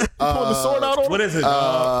to carry? He pulled the sword out on him. What is it?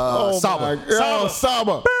 Oh, Saba. my God.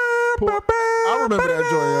 Saba. I remember that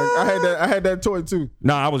joint. I had that toy too.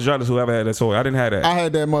 Nah, I was jealous whoever had that sword. I didn't have that. I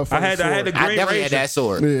had that motherfucker. I had the I Green definitely Ranger. had that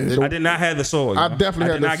sword. Yeah. I did not have the sword. I you know? definitely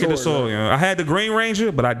I had did not the get the sword, sword. You know? I had the Green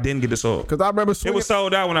Ranger, but I didn't get the sword. Because I remember It swinging. was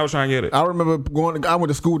sold out when I was trying to get it. I remember going. I went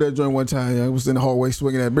to school that joint one time. Yeah. I was in the hallway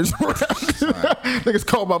swinging that bitch around. Niggas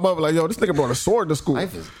called my mother like, "Yo, this nigga brought a sword to school."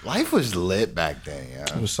 Life was lit back then,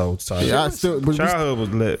 yeah. It was so tight. Yeah, but Childhood was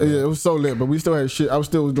lit. Yeah, it was so lit, but we still had shit. I was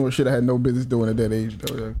still doing shit I had no business doing at that age,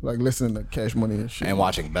 though. Yeah. Like listening to Cash Money and shit, And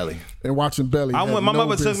watching Belly. and watching Belly. I went. My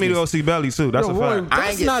mother took me to go see Belly too. That's Yo, a Roy, fact. I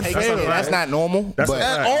ain't get not taken fair. there. That's not normal. That's a but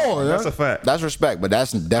fact. At all, yeah. That's a fact. that's respect, but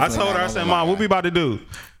that's I definitely. told her, I not said, normal. Mom, what we about to do?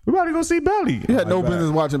 We about to go see Belly. You had no business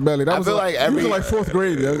watching Belly. That I was feel like every you was in like fourth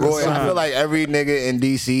grade. Yeah. Roy, I feel like every nigga in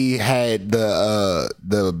DC had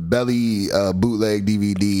the Belly bootleg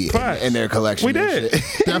DVD Facts. in their collection. We and did.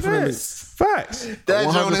 shit. Definitely. Facts. That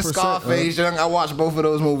Joan 100%, and Scarface, young. I watched both of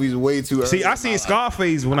those movies way too early. See, I seen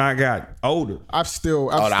Scarface when I got older. I still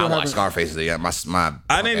I haven't. watched Scarface. Yeah, my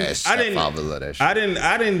I didn't stepfather loved that shit.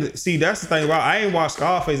 I didn't see. That's the thing about I ain't watched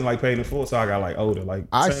Scarface and like paid in full, so I got like older, like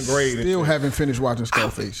I 10th grade. and still shit. haven't finished watching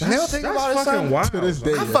Scarface. Now think That's about it, fucking son. wild. To this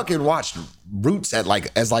day, I fucking watched Roots at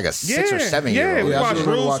as a 6 or 7 year Yeah, old. we Yeah, I watched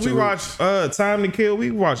still remember Roots. We watching watched Time to Kill.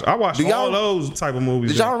 I watched Do y'all- all those type of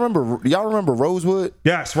movies. Did y'all remember Rosewood?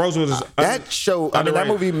 Yes, Rosewood is That show, I mean, that underrated.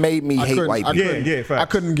 movie made me hate white people. Yeah, facts. I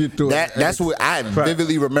couldn't get through it. That's what I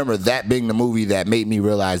vividly remember. That being the movie that made me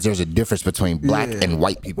realize there's a difference between black Yeah. and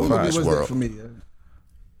white people What in movie this was that world. for me? Yeah.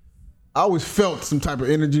 I always felt some type of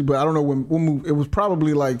energy, but I don't know what movie. It was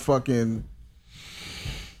probably like fucking.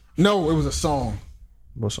 No, it was a song.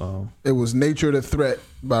 What song? It was "Nature the Threat"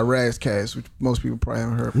 by Razcast, which most people probably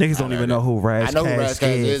haven't heard. Niggas don't even know who Raz I know who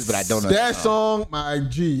Razcast is, but I don't know That song, my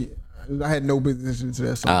G. I had no business listening to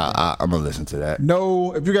that song. I'm gonna listen to that.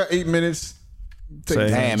 No, if you got 8 minutes, take Say, the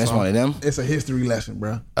Damn, it's song. one of them. It's a history lesson,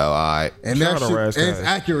 bro. Oh, all right. And Shout that out to shit, Razcast. it's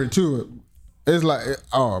accurate too. It's like,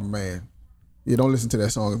 oh man, you don't listen to that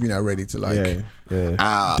song if you're not ready to like. Yeah.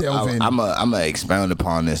 Delve in. I'm gonna expound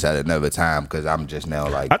upon this at another time because I'm just now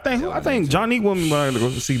like. I think Johnny wanted to go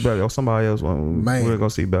see Belly or somebody else wanted to go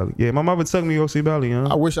see Belly. Yeah, my mother took me to go see Belly.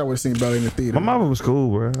 I wish I would have seen Belly in the theater. My mother was cool,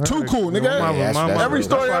 bro. Too cool, nigga. Every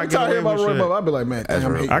story, every time I hear about Roy Mother, I'd be like, man, dang,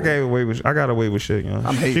 I'm hating. I got away with shit, you know.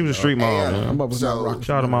 I'm hating, She was a street mom. My man. mother was not rocking.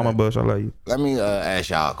 Shout out to Mama Bush. I love you. Let me ask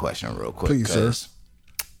y'all a question real quick. Please, sir.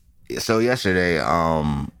 So yesterday,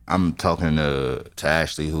 I'm talking to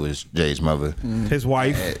Ashley, who is Jay's mother. His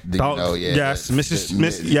wife. Do you know, yeah, yes, Miss.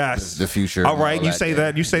 Yes, the future. All and right, all you that say thing,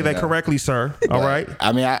 that. You say that know. correctly, sir. All right.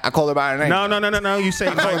 I mean, I call her by her name. No. You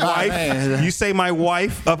say my wife. You say my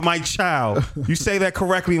wife of my child. You say that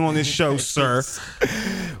correctly on this show, sir.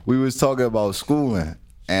 We was talking about schooling,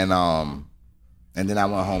 and then I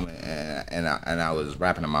went home and I was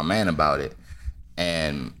rapping to my man about it,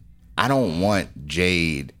 and I don't want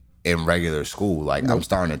Jade in regular school. Like I'm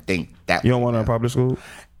starting to think that You don't want her in public school?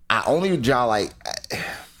 I only draw like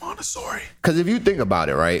Montessori. because if you think about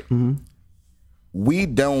it, right, we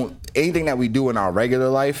don't anything that we do in our regular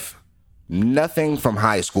life. Nothing from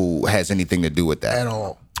high school has anything to do with that At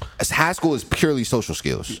all. High school is purely social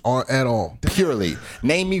skills. Or at all. Purely.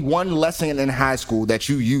 Name me one lesson in high school that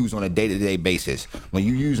you use on a day-to-day basis. When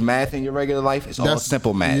you use math in your regular life, it's all That's-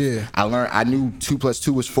 simple math. yeah. I knew 2 +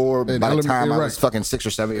 2 was 4 by the time I was fucking 6 or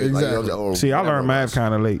 7 years. Exactly. See, I learned math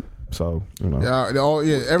kind of late. So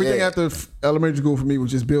everything after elementary school for me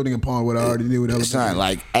was just building upon what I already knew. It's not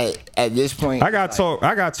like at this point. I got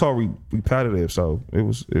taught repetitive, so it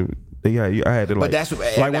was. I had to like. But that's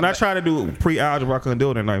like when I tried to do pre-algebra, I couldn't do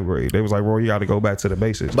it in 9th grade. They was like, "Bro, you got to go back to the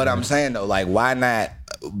basics." But I'm saying though, like, why not?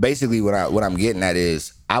 Basically, what I'm getting at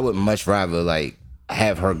is, I would much rather like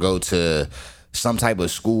have her go to some type of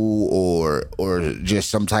school or just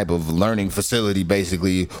some type of learning facility,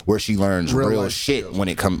 basically, where she learns real shit when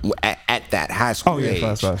it comes at that high school age.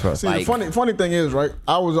 Fast. See, like, the funny thing is, right?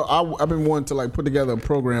 I've been wanting to like put together a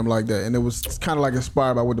program like that, and it was kind of like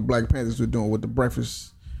inspired by what the Black Panthers were doing with the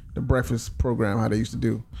breakfast program, how they used to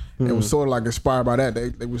do. It was sort of like inspired by that.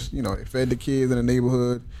 They was, they fed the kids in the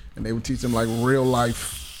neighborhood, and they would teach them like real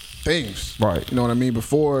life things, right? You know what I mean?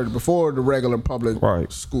 Before the regular public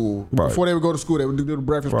school, before they would go to school, they would do the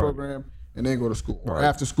breakfast program and then go to school. Or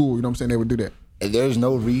after school, you know what I'm saying? They would do that. And there's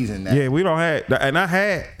no reason that. We don't have,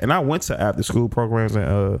 and I went to after school programs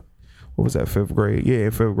in what was that, 5th grade? Yeah,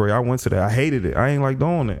 in 5th grade, I went to that. I hated it. I ain't like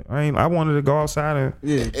doing it. I wanted to go outside and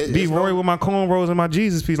be Roy with my cornrows and my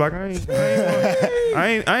Jesus piece. Like I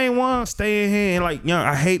ain't want to stay in here and like,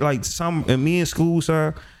 I hate like me in school,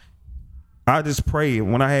 son. I just pray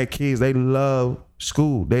when I had kids, they love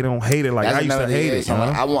school. They don't hate it like I used to hate it.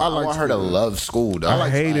 I want her to love school, though. I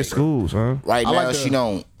hated school, son. Right now, she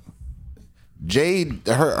don't. Jade,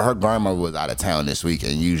 her grandma was out of town this week,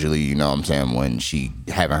 and usually, you know what I'm saying, when she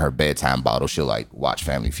having her bedtime bottle, she'll like watch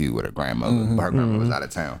Family Feud with her grandmother. But her grandma was out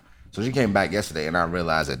of town. So she came back yesterday, and I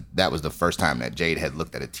realized that was the first time that Jade had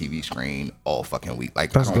looked at a TV screen all fucking week.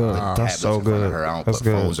 Like, that's good. That's so good. I don't put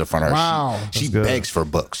phones in front of her. Wow. She begs for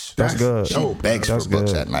books. That's good. She begs for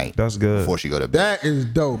books at night. That's good. Before she go to bed. That is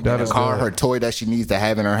dope. That is good. Her toy that she needs to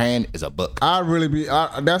have in her hand is a book.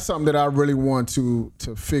 That's something that I really want to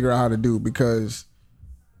figure out how to do, because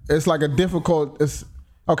it's like a difficult.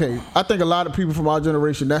 I think a lot of people from our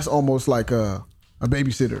generation, that's almost like a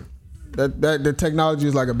babysitter. That the technology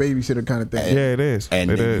is like a babysitter kind of thing. Yeah, it is.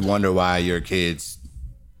 And you wonder why your kids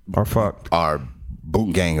are fucked. Are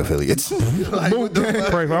boot gang affiliates. I'm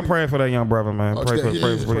praying for that young brother, man. Pray for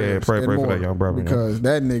that young brother. Because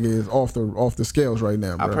that nigga is off the scales right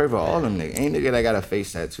now, bro. I pray for all them niggas. Ain't nigga that got a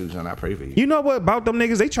face tattoo, son. I pray for you. You know what about them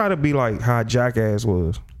niggas? They try to be like how Jackass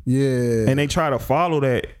was. Yeah. And they try to follow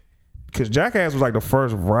that. Because Jackass was like the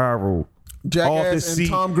first viral. Jackass and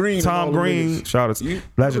Tom Green. Shout out to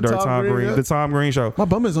legendary Tom Green. Yeah. The Tom Green show. My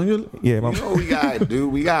bum is on your. Yeah, you know we got,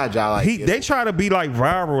 dude. We got y'all like. They try to be like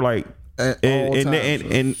viral, like,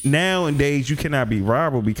 and nowadays you cannot be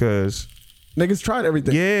viral because niggas tried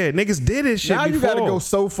everything. Yeah, niggas did this shit. Now before. You gotta go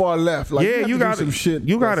so far left. Like, you gotta do some shit.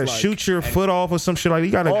 You gotta shoot your foot off or some shit. Like, you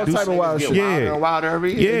gotta all do type of wild shit. Yeah, wilder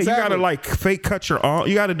every year. Yeah, exactly. You gotta like fake cut your arm.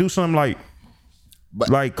 You gotta do something like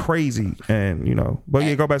crazy, and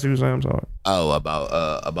but go back to what you saying. I'm sorry. Oh,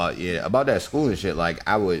 about that school and shit. Like,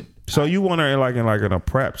 I would. So you want her in a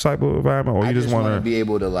prep type of environment, or you just want to be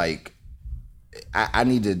able to like? I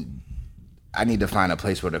need to find a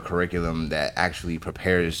place where the curriculum that actually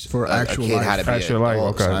prepares for a kid how to be an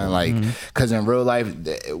adult. Okay. Like, because in real life,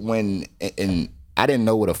 I didn't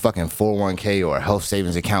know what a fucking 401k or a health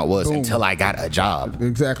savings account was until I got a job.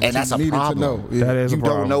 Exactly. And that's a problem. Yeah. That is a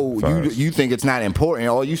problem. You don't know. You think it's not important.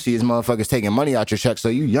 All you see is motherfuckers taking money out your check. So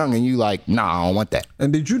you young and you like, nah, I don't want that.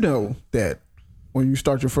 And did you know that when you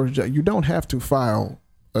start your first job, you don't have to file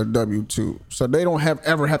a W-2. So they don't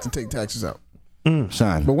ever have to take taxes out.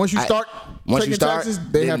 Son. But once you start taking taxes,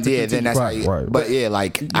 they have to continue. Then that's right. But yeah,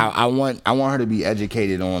 like I want her to be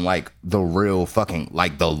educated on like the real fucking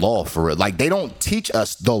like the law for real. Like, they don't teach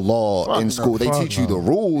us the law in school. They teach you the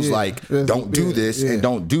rules. Yeah. Like, don't do this and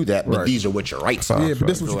don't do that. But these are what your rights are. Yeah, but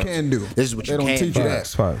this is what you can do. This is what you can do. They don't teach you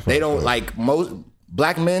that. They don't like most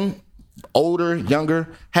black men, older, younger.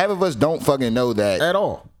 Half of us don't fucking know that at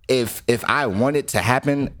all. If I want it to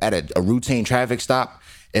happen at a routine traffic stop.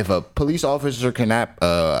 If a police officer cannot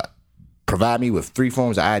provide me with 3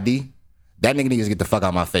 forms of ID, that nigga needs to get the fuck out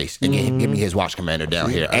of my face and give me his watch commander down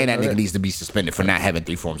here. And that nigga needs to be suspended for not having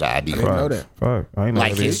 3 forms of ID. I didn't know that. I know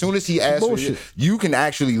like, as soon as he asks for you can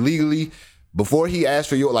actually legally, before he asks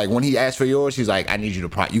for your, like when he asks for yours, he's like, I need you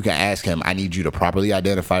to, you can ask him, I need you to properly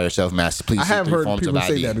identify yourself, master. Please, I have heard forms people of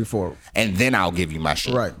ID. say that before. And then I'll give you my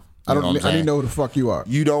shit. Right. I didn't know who the fuck you are.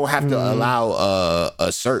 You don't have to allow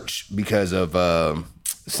a search because of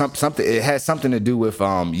something. It has something to do with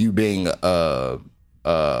you being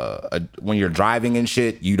when you're driving and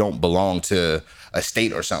shit, you don't belong to a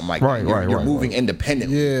state or something like that. You're moving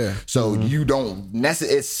independently. Yeah. So you don't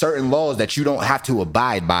necessarily, it's certain laws that you don't have to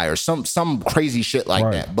abide by or some crazy shit like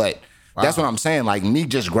that. But That's what I'm saying. Like me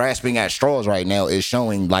just grasping at straws right now is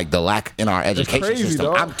showing like the lack in our education crazy, system.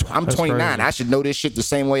 dog. I'm 29. crazy. I should know this shit the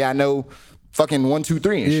same way I know fucking 1, 2,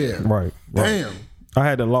 3 and shit. Right. Damn. I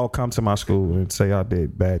had the law come to my school and say I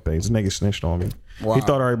did bad things. This nigga snitched on me. Wow. He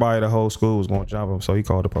thought everybody at the whole school was going to jump him, so he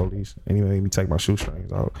called the police and he made me take my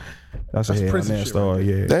shoestrings out. That's a head on prison that shit story.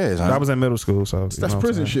 Yeah, That is, huh? That was in middle school, so That's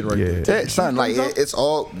prison shit right there. That, son, like it's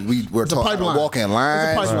all we're talking pipeline. walking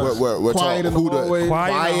lines. It's a pipeline. We're Quiet talking in the who the hallway.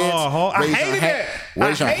 Quiet in the hall. I raise your hated hand, that.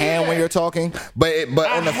 raise your hand when you're talking. But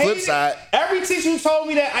on the flip side, every teacher who told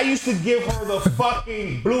me that, I used to give her the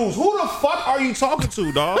fucking blues. Who the fuck are you talking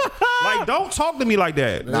to, dog? Like, don't talk to me like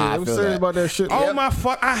that. Nah, I I'm feel serious that. about that shit. Oh my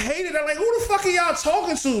fuck! I hated that. Like, who the fuck are y'all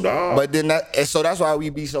talking to, dog? but then so that's why we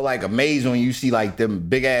be so like amazed when you see like them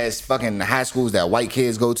big ass fucking high schools that white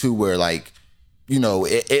kids go to, where like, you know,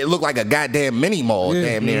 it looked like a goddamn mini mall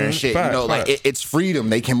damn near and shit. Facts, you know, like facts. it's freedom.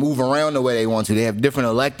 They can move around the way they want to. They have different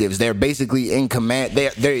electives. They're basically in command.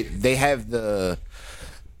 They have the.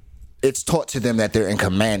 It's taught to them that they're in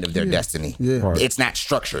command of their destiny. Yeah. Right. It's not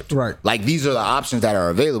structured. Right. Like these are the options that are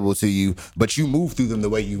available to you, but you move through them the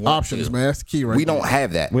way you want Options, to. man. That's the key right We there. don't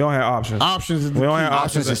have that. we don't have options. Options is the We don't key. have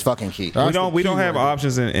Options options. is fucking key. We don't the key have right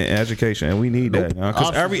options in education, and we need that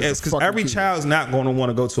because Options is the fucking every key. child's not going to want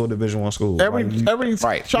to go to a Division I school. Every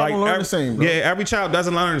Right. child don't learn every- the same, bro. Yeah, every child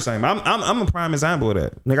doesn't learn the same. I'm a prime example of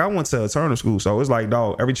that. Nigga, I went to a Turner school, so it's like,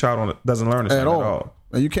 dog, every child doesn't learn the same At all.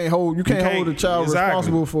 And you can't hold a child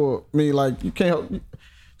responsible for like you can't hold,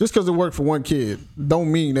 just because it worked for one kid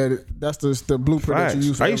don't mean that that's the blueprint that you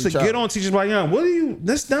use for I used to every get child. on teachers like, "Yo, what are you?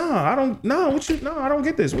 This I don't I don't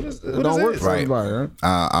get this. What is It don't work for Right. everybody,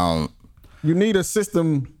 right? You need a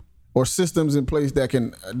system or systems in place that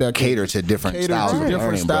can Cater to different cater styles to of different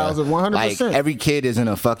learning, styles bro. of 100%. Like every kid isn't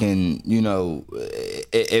a fucking, you know,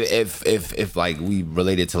 if like we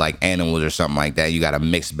related to like animals or something like that, you got a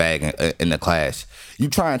mixed bag in the class. You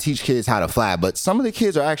try and teach kids how to fly, but some of the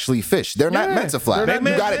kids are actually fish. They're not meant to fly. They're You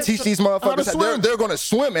not got to meant teach to- these how to motherfuckers. swim. They're going to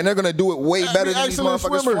swim and they're going to do it way better than these excellent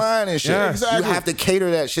motherfuckers swimmers. flying and shit. Yeah, exactly. You have to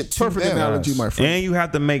cater that shit to Perfect them. analogy, my friend. And you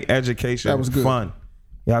have to make education That was good. fun.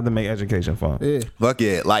 You have to make education fun. Yeah. Fuck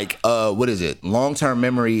yeah. Like, what is it? Long-term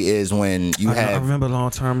memory is when you I have... remember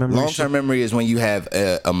long-term memory. Long-term memory is when you have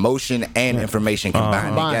emotion and information combined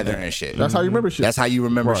Combined. together and shit. That's how you remember shit. That's how you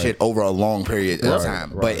remember Right. shit over a long period of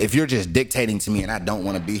time. right. But if you're just dictating to me and I don't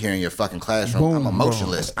want to be here in your fucking classroom, Boom, I'm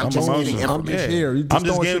emotionless. I'm just getting emotional. I'm just information. here. You just I'm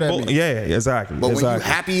just throwing getting shit at me. yeah, exactly. But when you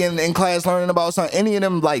exactly. happy in class learning about something, any of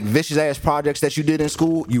them like vicious ass projects that you did in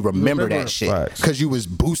school, you remember that shit Facts. because you was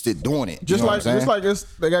boosted doing it. Just you know like what I'm saying? it's,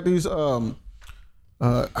 they got these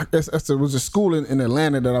I guess it was a school in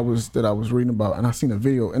Atlanta that I was reading about, and I seen a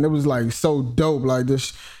video, and it was like so dope. Like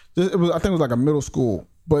this it was, I think it was like a middle school,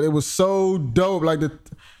 but it was so dope. Like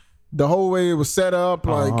the whole way it was set up,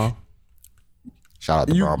 like Shout out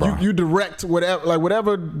to Bron. you direct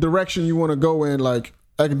whatever direction you want to go in, like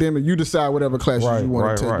academic. You decide whatever classes Right, you want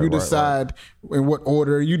right, to take. right, You right, decide in what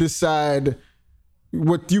order. You decide.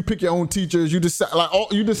 What you pick your own teachers, you decide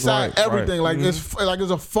Right, everything. right. Like it's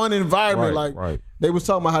a fun environment. Right, like right. they was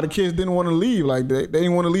talking about how the kids didn't want to leave. Like they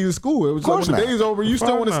didn't want to leave the school. It was like course when the not. day's over, you still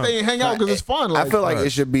Fuck want to no. stay and hang out because it's fun. Like I feel like it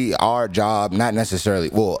should be our job, not necessarily,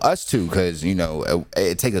 well, us too, because, you know,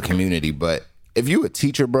 it take a community, but if you a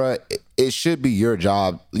teacher, bruh, it should be your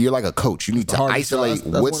job. You're like a coach. You need to hardest isolate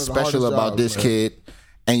job. That's what's one of the special hardest about jobs, this man. kid,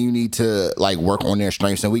 and you need to like work on their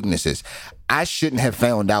strengths and weaknesses. I shouldn't have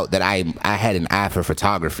found out that I had an eye for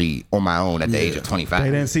photography on my own at the age of 25.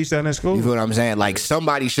 They didn't teach that in school. You feel what I'm saying? Like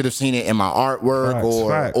somebody should have seen it in my artwork Facts,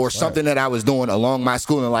 or facts, something that I was doing along my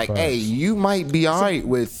school and like, hey, you might be all right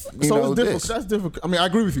with you so know it's difficult. this. That's difficult. I mean, I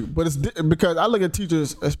agree with you, but it's because I look at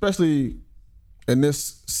teachers, especially in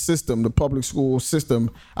this system, the public school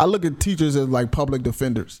system. I look at teachers as like public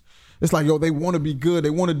defenders. It's like, yo, they want to be good, they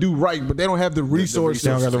want to do right, but they don't have the resources. They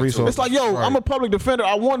don't got the resources. It's like, yo, I'm a public defender.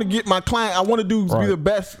 I want to get my client. I want to be the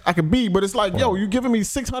best I can be, but it's like, yo, you giving me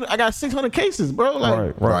 600. I got 600 cases, bro.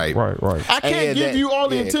 Like, right. I can't And give you all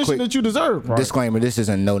the attention quick that you deserve. Disclaimer: this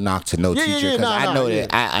isn't no knock to no teacher because I know that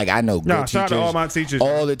I know good Nah, teachers. shout out to all my teachers.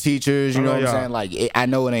 all the teachers. You know what I'm y'all. saying? Like I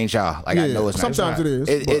know it ain't y'all. Like I know it's not. Sometimes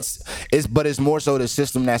it is. But it's more so the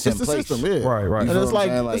system that's in It's the place. system, yeah. Right. And feel it's what I'm like,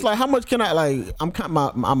 saying? it's like how much can I like? I'm kind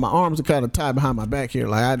my arms are kind of tied behind my back here.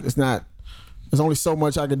 Like it's not. There's only so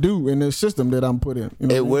much I can do in this system that I'm put in. You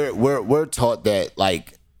know what I mean? We're taught that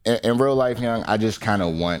like in real life, young. I just kind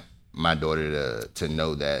of want my daughter to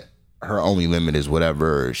know that her only limit is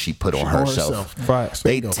whatever she put on herself. Facts.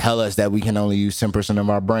 They tell us that we can only use 10% of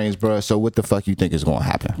our brains, bro. So what the fuck you think is gonna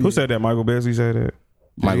happen? Who said that? Michael Beasley said that.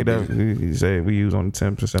 He said we use only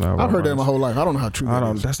 10% of our I've heard that runs. my whole life. I don't know how true that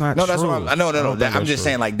is. That's not No, true. that's what I'm just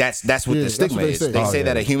saying. Like that's what the stigma is. They say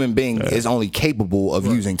that a human being is only capable of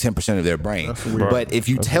using 10% of their brain. But if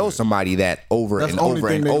you tell somebody that over and over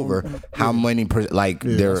and over, how many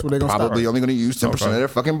they're probably only going to use 10% of their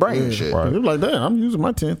fucking brain. And shit. You're like, damn, I'm using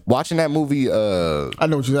my 10. Watching that movie, I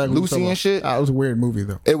know exactly Lucy and shit. It was a weird movie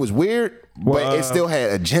though. It was weird, but it still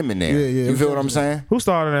had a gem in there. You feel what I'm saying? Who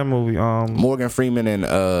started that movie? Morgan Freeman and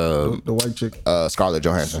The white chick. Scarlett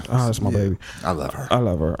Johansson. Oh, that's my baby. I love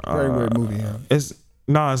her. Very weird movie. Yeah. It's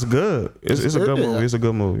good. It's a good movie. It's a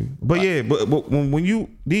good movie. But yeah, but when you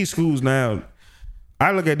these schools now,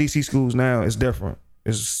 I look at DC schools now, it's different.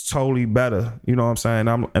 It's totally better. You know what I'm saying?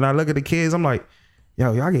 And I look at the kids, I'm like,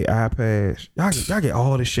 yo, y'all get iPads. Y'all get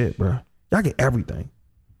all this shit, bro. Y'all get everything.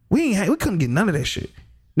 We couldn't get none of that shit.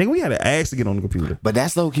 Nigga, we had to ask to get on the computer. But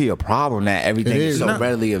that's low key a problem that everything is so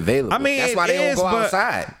readily available. I mean, that's why they don't go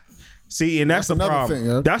outside. See, and that's the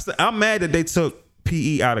problem. Thing, I'm mad that they took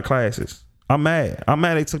PE out of classes. I'm mad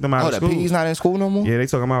they took them out of school. Oh, the PE's not in school no more? Yeah, they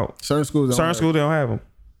took them out. Certain schools they don't have them.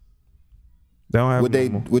 They don't have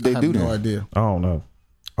them. Would they do that? No idea. I don't know.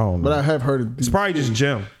 But I have heard of these. It's probably just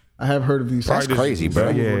gym. I have heard of these. That's crazy, bro.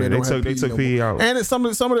 Yeah, they took PE out. And it's some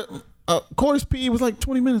of the course PE was like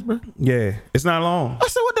 20 minutes, bro. Yeah, it's not long. I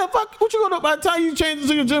said, what the fuck? What you gonna do by the time you change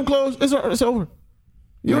into your gym clothes? It's over.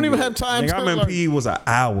 You don't even have time. I remember PE was an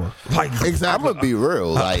hour. Like exactly. I'm gonna be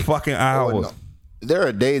real. Like fucking hour. There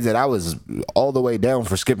are days that I was all the way down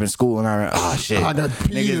for skipping school, and I shit, I got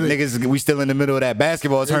niggas, we still in the middle of that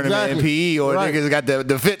basketball tournament in PE, or niggas got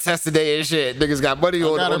the fit test today and shit. Niggas got money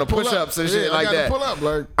on the push ups and shit like that. Pull up,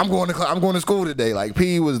 like I'm going to school today. Like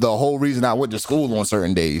PE was the whole reason I went to school on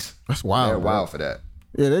certain days. That's wild. They're wild for that.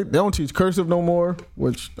 Yeah, they don't teach cursive no more,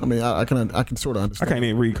 which I mean I can sort of understand. I can't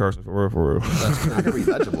even read cursive for real. I can read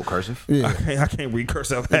legible cursive. Yeah, I can't read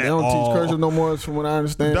cursive at all. They don't teach cursive no more, from what I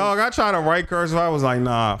understand. Dog, I tried to write cursive. I was like,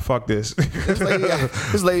 nah, fuck this. This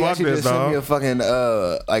lady actually just sent me a fucking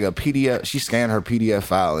like a PDF. She scanned her PDF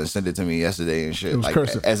file and sent it to me yesterday and shit, like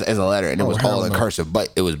cursive. as a letter, and it was all in cursive, but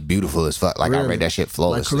it was beautiful as fuck. Like I read that shit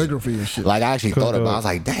flawlessly, like calligraphy and shit. Like I actually thought about it. I was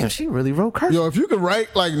like, damn, she really wrote cursive. Yo, if you could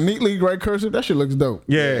write like neatly write cursive, that shit looks dope.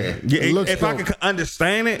 Yeah. If dope. I could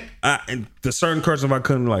understand it, and the certain cursive I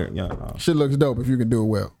couldn't like, shit looks dope if you can do it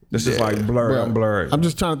well. This is like blurred. I'm blurred. I'm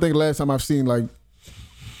just trying to think. Last time I've seen like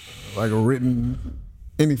a written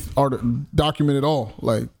any art document at all.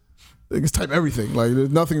 Like they just type everything. Like there's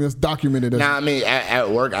nothing that's documented. Nah, I mean at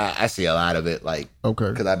work I see a lot of it. Like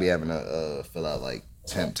because I be having to fill out like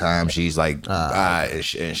temp time. She's like and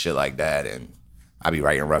shit like that, and I be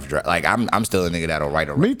writing rough draft. Like I'm still a nigga that'll write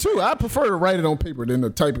a. Me too. I prefer to write it on paper than to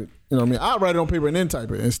type it. You know what I mean? I write it on paper and then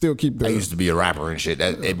type it and still keep the. I used to be a rapper and shit.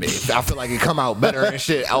 I feel like it come out better and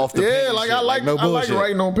shit off the. Yeah, like I like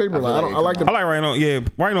writing on paper. I like writing on. Yeah,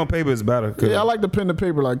 writing on paper is better. Yeah, I like the pen to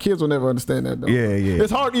paper. Like kids will never understand that though. Yeah.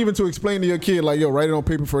 It's hard even to explain to your kid like, yo, write it on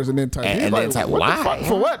paper first and then type. And like, then type. What Why? the fuck?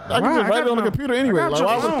 For what? I can just write it on the computer anyway. Like,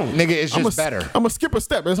 nigga, it's just better. I'm gonna skip a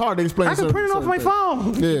step. It's hard to explain. I can print it off my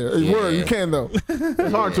phone. Yeah, word. You can though.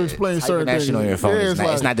 It's hard to explain certain things. On your phone.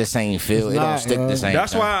 It's not the same feel. It don't stick the same.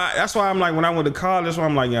 That's why I'm like when I went to college. That's why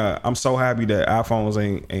I'm like, I'm so happy that iPhones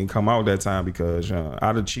ain't come out that time because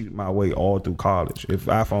I'd have cheated my way all through college if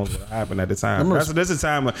iPhones would have happened at the time. That's a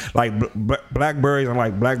time of, like Blackberries and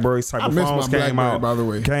like Blackberries type of phones came out. By the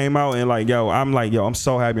way, came out and like I'm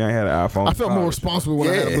so happy I had an iPhone. I felt more responsible when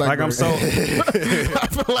I had a Blackberry. Like I'm so. I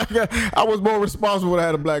feel like I was more responsible when I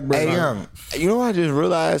had a Blackberry. Hey, you know what I just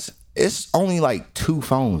realized? It's only like 2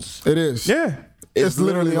 phones. It is. Yeah. It's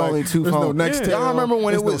literally like, only 2 phones. No Nextel. Y'all remember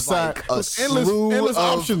when it was no like a slew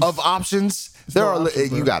endless of options?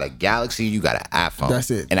 You got a Galaxy, you got an iPhone.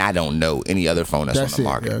 That's it. And I don't know any other phone that's on the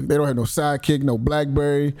market. Yeah. They don't have no Sidekick, no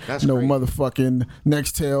Blackberry, no great. Motherfucking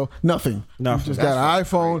Nextel, nothing. You just got an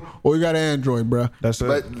iPhone or you got an Android, bro. That's it.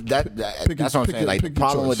 But that's what I'm saying. Like the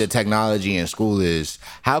problem with the technology in school is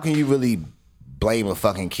how can you really blame a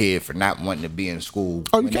fucking kid for not wanting to be in school?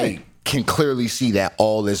 Oh, you can't. Can clearly see that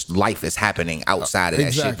all this life is happening outside of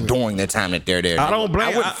that shit during the time that they're there. I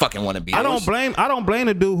wouldn't fucking want to be. I don't blame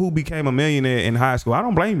the dude who became a millionaire in high school. I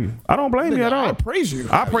don't blame you. I don't blame you at all. I praise you.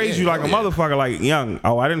 I praise you like a motherfucker. Like young.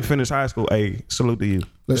 Oh, I didn't finish high school. Hey, salute to you.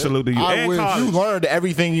 Salute to you. I wish you learned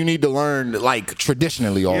everything you need to learn, like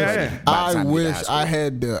traditionally already. Yeah. I wish I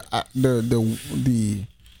had the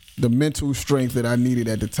mental strength that I needed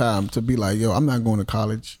at the time to be like, yo, I'm not going to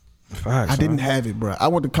college. Facts, I didn't have it, bro. I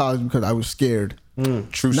went to college because I was scared. True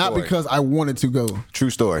story. Not because I wanted to go. True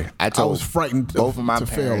story. I was frightened both of my to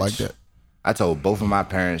fail like that. I told both of my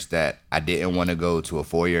parents that I didn't want to go to a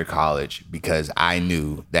 4-year college because I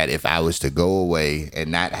knew that if I was to go away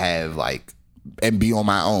and not have like and be on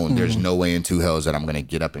my own, there's no way in two hells that I'm gonna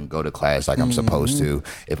get up and go to class like I'm supposed to.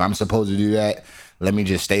 If I'm supposed to do that, let me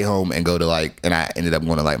just stay home and go to like, and I ended up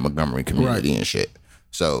going to like Montgomery Community and shit.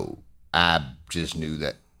 So I just knew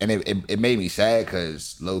that. And it made me sad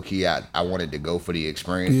because low key I wanted to go for the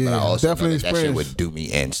experience, but I also knew that shit would do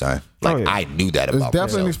me in, son. Like I knew that about myself. It's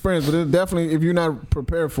definitely an experience, but it definitely, if you're not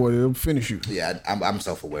prepared for it, it'll finish you. Yeah, I'm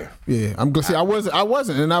self-aware. Yeah, I'm gonna see. I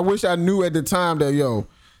wasn't, and I wish I knew at the time that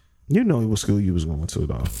you know what school you was going to,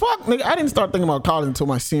 though. Fuck, nigga, I didn't start thinking about college until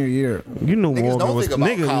my senior year. You know, niggas don't think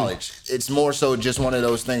about college. It's more so just one of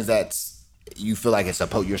those things that's. You feel like you're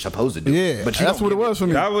supposed to do. Yeah, but that's what it was for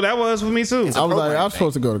me. That was for me too. I was like, I'm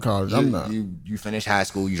supposed to go to college. I'm not. You finish high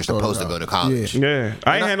school. You're supposed to go to college. Yeah.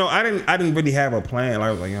 I didn't really have a plan. Like,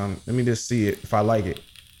 I was like, let me just see it if I like it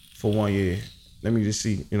for 1 year. Let me just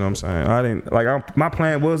see. You know what I'm saying? I didn't like. My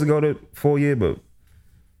plan was to go to 4 year, but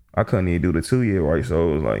I couldn't even do the 2 year, right? So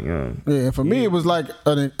it was like, yeah. For me, it was like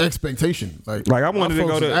an expectation. Like I wanted to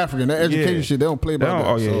go to African. That education shit, they don't play about that.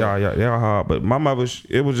 Oh yeah, they're hard. But my mother,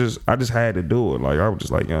 it was just, I just had to do it. Like I was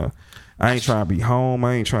just like, I ain't trying to be home.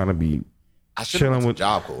 I ain't trying to be chilling with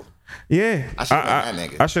Job Corps. Yeah,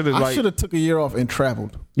 I should have took a year off and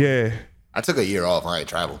traveled. Yeah. I took a year off. I ain't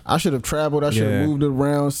traveled. I should have traveled. I should have moved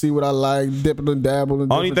around, see what I like, dipping and dabbling.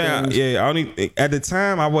 Only thing, at the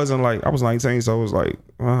time, I was 19, so it was like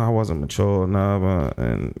I wasn't mature enough,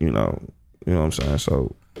 and you know what I'm saying.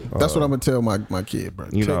 So that's what I'm gonna tell my kid, bro.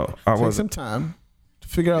 Take some time to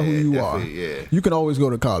figure out who you are. Yeah. You can always go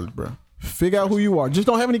to college, bro. Figure out who you are. Just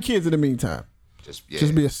don't have any kids in the meantime.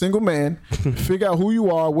 Just be a single man. Figure out who you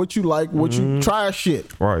are, what you like, what you try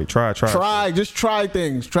shit. Right, try. Just try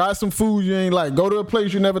things. Try some food you ain't like. Go to a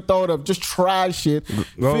place you never thought of. Just try shit.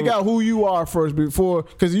 Figure out who you are first before,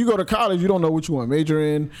 because you go to college, you don't know what you want to major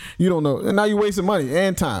in. You don't know, and now you're wasting money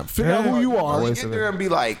and time. Figure out who you are. Get there and be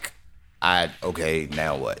like, okay,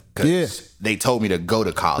 now what? Because they told me to go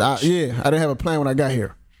to college. I didn't have a plan when I got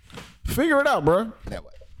here. Figure it out, bro. Now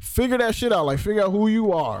what? Figure that shit out. Like, figure out who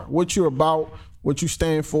you are, what you're about, what you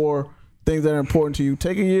stand for, things that are important to you.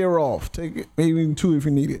 Take a year off. Take it, maybe even 2 if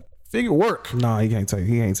you need it. Figure work. Nah, he ain't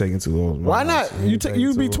taking 2 hours. Why not?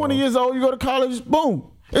 You be 20 years old, you go to college,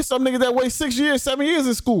 boom. It's some niggas that wait 6 years, 7 years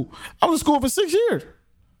in school. I was in school for 6 years.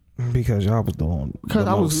 Because y'all was doing. Because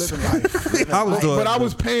I was living life. I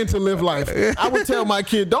was paying to live life. I would tell my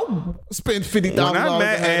kid, don't spend $50,000. When I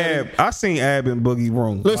met Ab, I seen Ab in Boogie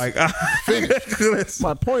Room. Listen,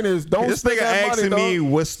 my point is, don't this spend nigga that asking money, me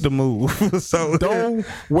what's the move. So don't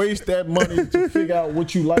waste that money to figure out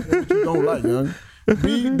what you like and what you don't like,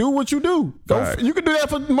 young. Do what you do. You can do that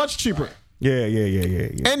for much cheaper. Yeah.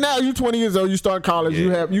 And now you're 20 years old, you start college,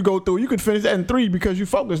 you go through, you can finish that in 3 because you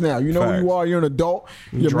focus now. You know who you are, you're an adult.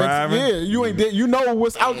 You're driving. You ain't dead. You know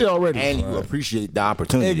what's out there already. And you appreciate the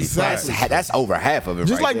opportunity. Exactly. That's over half of it.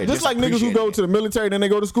 Just like niggas who go to the military, then they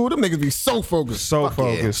go to school, them niggas be so focused.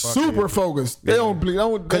 Super focused. They don't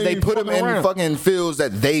because they put them in fucking fields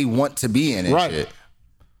that they want to be in and shit.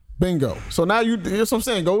 Bingo. So now that's what I'm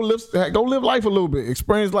saying. Go live life a little bit.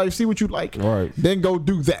 Experience life, see what you like. Right. Then go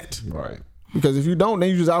do that. Right. Because if you don't, then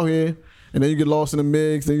you just out here, and then you get lost in the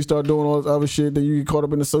mix, then you start doing all this other shit, then you get caught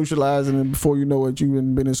up in the socializing, and before you know it, you've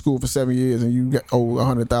been in school for 7 years, and you owe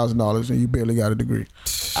 $100,000, and you barely got a degree.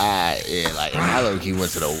 I low-key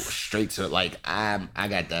went to straight to, like, I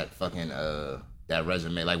got that fucking, that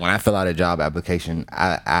resume. Like, when I fill out a job application,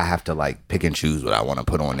 I have to, like, pick and choose what I want to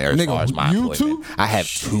put on there as far as my employment. Too? I have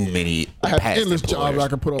too many I have endless jobs I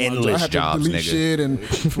can put on my job. I have to delete shit and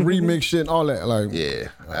remix shit and all that. Like,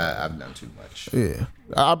 I've done too much. Yeah.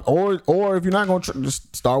 Or if you're not going to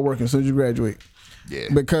just start working as soon as you graduate. Yeah.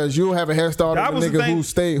 Because you'll have a head start on a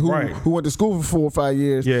nigga who went to school for 4 or 5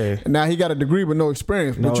 years. Yeah. And now he got a degree but no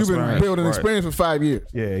experience. But you've been building experience for 5 years.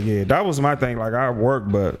 Yeah. That was my thing. Like, I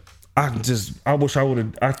worked, but I wish I would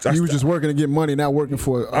have. You were just working to get money, not working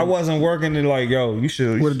for. I wasn't working to like, yo, you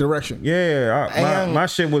should with a direction. Yeah, my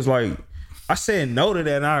shit was like, I said no to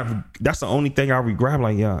that. And that's the only thing I regret.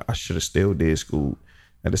 Like, yeah, I should have still did school.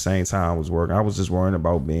 At the same time, I was working. I was just worrying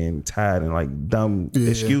about being tired and like dumb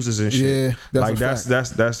excuses and shit. Yeah, like that's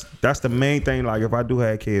the main thing. Like, if I do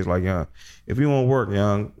have kids, like, young, if you want to work,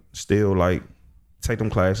 young, still like take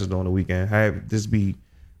them classes during the weekend. Have this be,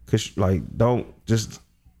 cause like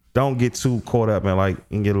don't get too caught up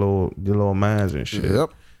in your little minds and shit.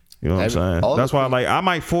 Yep. You know what I'm saying? That's why like I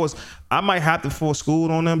might have to force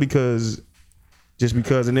school on them because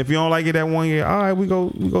and if you don't like it that 1 year, all right, we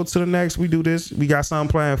go to the next, we do this, we got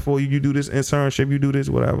something planned for you, you do this internship, you do this,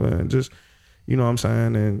 whatever, and just, you know what I'm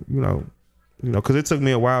saying, and you know, because it took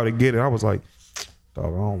me a while to get it. I was like, dog,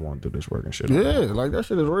 I don't want to do this work and shit. Yeah, like that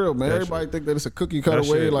shit is real, man. Everybody think that it's a cookie cutter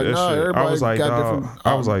way. Like, nah, everybody I was like, got dog, different.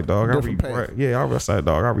 I was like, dog, I different regret. path. Yeah, I was like,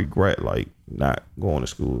 dog, I regret like not going to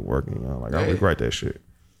school and working. You know, like I regret that shit.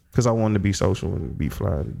 Because I wanted to be social and be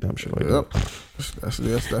fly and dumb shit like that.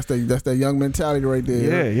 That's that young mentality right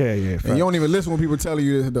there. Yeah. And you don't even listen when people tell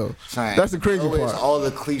you this though. That's the crazy part. All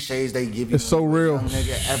the cliches they give you. It's so real.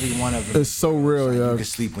 Nigga, every one of them. It's so real, You yeah. can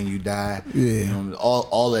sleep when you die. Yeah. You know,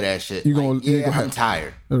 all of that shit. You gonna- I'm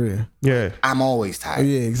tired. Oh, yeah. Yeah. I'm always tired.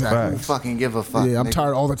 Yeah, exactly. Who fucking give a fuck? Yeah, I'm nigga?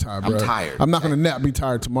 tired all the time, bro. I'm tired. I'm not gonna be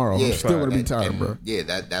tired tomorrow. I'm still gonna be tired, bro. Yeah,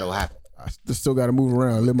 that'll happen. I still gotta move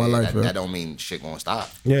around, live my life, bro. That don't mean shit gonna stop.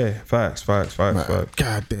 Yeah, facts.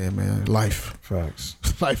 God damn, man, life. Facts.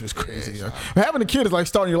 Life is crazy. Yo. Having a kid is like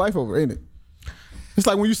starting your life over, ain't it? It's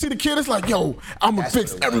like when you see the kid, it's like, yo, I'm gonna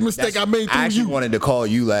fix every mistake I made through I actually you. wanted to call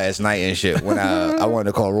you last night and shit. When I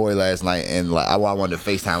wanted to call Roy last night and like I wanted to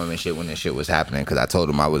FaceTime him and shit when this shit was happening because I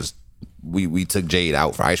told him we took Jade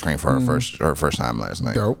out for ice cream for her first time last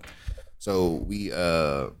night. Dope. So we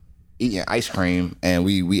eating ice cream and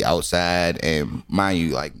we outside and mind you,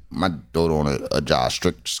 like my daughter on a job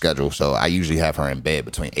strict schedule, so I usually have her in bed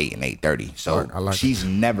between 8 and 8:30. So she's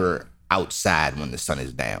never outside when the sun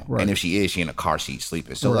is down. Right. And if she is, she in a car seat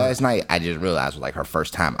sleeping. So last night I just realized was like her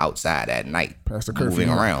first time outside at night, past the curfew, moving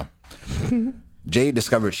around. Jade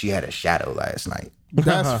discovered she had a shadow last night.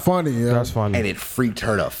 That's funny, yeah. That's funny. And it freaked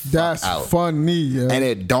her the fuck That's out. funny, yeah. And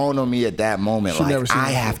it dawned on me at that moment, She never like seen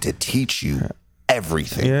I that have to teach you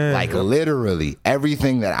everything. Yeah. Like literally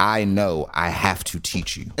everything that I know, I have to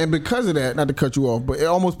teach you. And because of that, not to cut you off, but it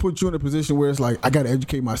almost puts you in a position where it's like, I gotta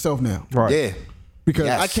educate myself now. Right. Yeah. Because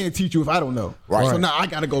Yes. I can't teach you if I don't know. Right. So now I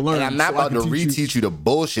gotta go learn. And I'm not so I about to can teach you. reteach you the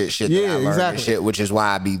bullshit shit Yeah, that I learned exactly. and shit, which is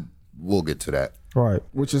why we'll get to that. Right.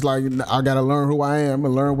 Which is like, I gotta learn who I am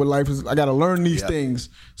and learn what life is. I gotta learn these things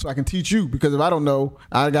so I can teach you. Because if I don't know,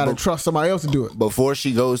 I gotta trust somebody else to do it. Before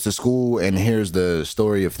she goes to school and hears the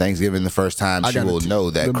story of Thanksgiving the first time, she will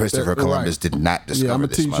know that Christopher Columbus did not discover I'm gonna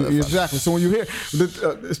this teach you motherfucker. exactly. So when you hear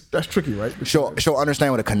that's tricky, right? She'll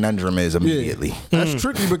understand what a conundrum is immediately. That's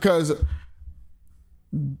tricky because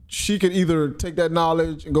she could either take that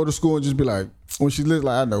knowledge and go to school and just be like, when she lives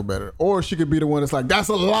like I know better, or she could be the one that's like, that's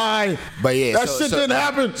a lie. But yeah, that shit didn't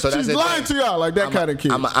happen. So She's lying to y'all, like that kind of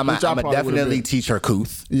kid. I'm definitely teach her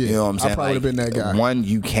couth. Yeah, you know what I'm saying? I probably would've been that guy. One,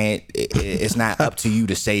 you can't. It's not up to you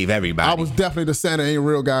to save everybody. I was definitely the Santa ain't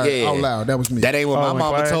real guy out loud. That was me. That ain't what my in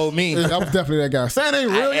mama class? told me. Yeah, I was definitely that guy. Santa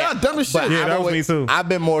ain't real. Y'all dumb as shit. Yeah, that was me too. I've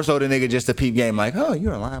been more so the nigga just to peep game. Like, oh,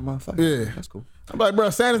 you're a lying motherfucker. Yeah, that's cool. I'm like, bro,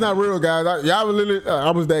 Santa's not real, guys. Y'all were literally,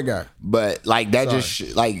 I was that guy. But like that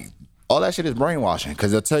just like. All that shit is brainwashing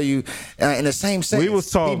because they'll tell you in the same sentence. We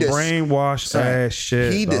was taught brainwashed ass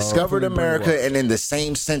shit. He discovered America, and in the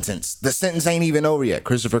same sentence, the sentence ain't even over yet.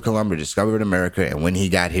 Christopher Columbus discovered America, and when he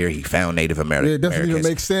got here, he found Native Americans. Yeah, it doesn't even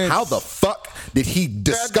make sense. How the fuck did he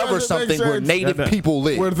discover something where Native people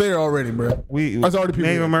live? We're there already, bro. That's already people.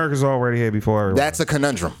 Native Americans already here before everybody. That's a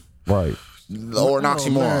conundrum. Right. Or an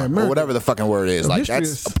oxymoron, or whatever the fucking word is. Like,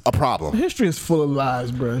 that's a problem. History is full of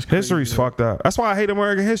lies, bro. History's fucked up. That's why I hate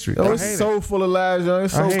American history. It's so full of lies, yo.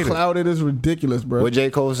 It's so clouded. It's ridiculous, bro. What J.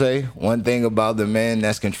 Cole say? One thing about the men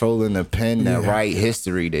that's controlling the pen that write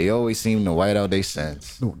history, they always seem to white out their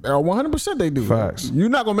sense. 100% they do. Facts. You're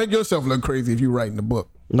not going to make yourself look crazy if you writing the book.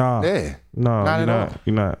 Nah. Yeah. No, Not you're at not. all.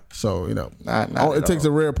 You're not. So, Not it takes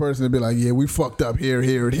a rare person to be like, yeah, we fucked up here,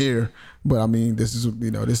 here, and here. But I mean, this is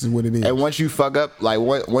what it is. And once you fuck up, like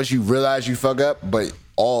once you realize you fuck up, but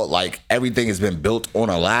everything has been built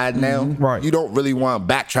on a lie now, right? You don't really want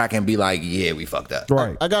to backtrack and be like, yeah, we fucked up.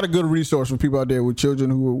 Right. I got a good resource for people out there with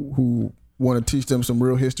children who want to teach them some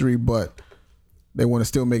real history, but they want to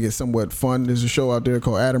still make it somewhat fun. There's a show out there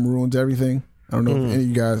called Adam Ruins Everything. I don't know if any of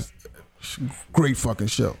you guys, great fucking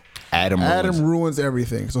show. Adam ruins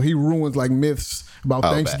everything. So he ruins like myths about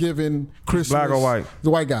Thanksgiving, Christmas. Black or white? The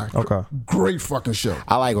white guy. Okay. Great fucking show.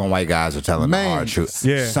 I like when white guys are telling the hard truth.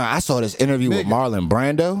 Yeah. Son, I saw this interview with Marlon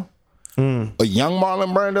Brando. A young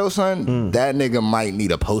Marlon Brando, son, that nigga might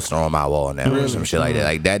need a poster on my wall now or some shit like that.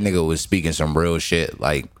 Like that nigga was speaking some real shit,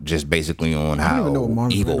 like just basically on how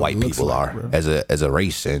evil white people are as a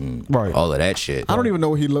race and all of that shit. I don't even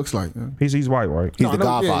know what he looks like. Man. He's white, right? He's the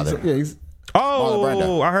Godfather. He's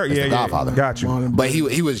Oh, I heard. It's Yeah, the Godfather. Got you. But he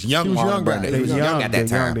was young Marlon Brando. He was young at that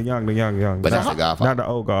time. The young. But that's the Godfather. Not the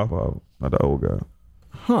old Godfather. Not the old guy.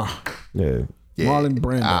 Huh. Yeah. Marlon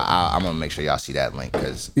Brando. I'm gonna make sure y'all see that link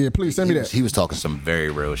because please send me that. He was talking some very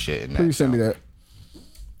real shit in that. Please send me that.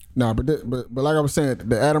 Nah, but like I was saying,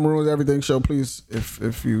 the Adam Ruins Everything show. Please,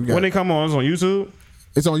 if you got When they come on, it's on YouTube.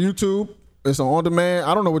 It's on YouTube. It's on demand.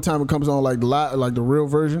 I don't know what time it comes on, like the real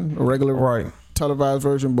version, a regular televised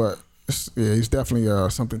version, but it's definitely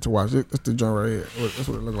something to watch. It's the joint right here. That's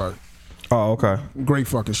what it looks like. Oh, okay. Great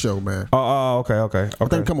fucking show, man. Okay. I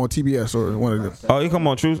think come on TBS or one of them. Oh, you come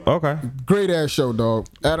on Truth? Okay. Great ass show, dog.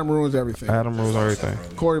 Adam ruins everything.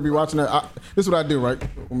 Corey be watching that. This is what I do,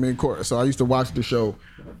 right? Me and Corey. So I used to watch the show,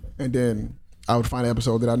 and then I would find an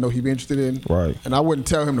episode that I know he'd be interested in. Right. And I wouldn't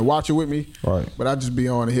tell him to watch it with me. Right. But I'd just be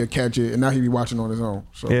on and he'll catch it, and now he'd be watching on his own.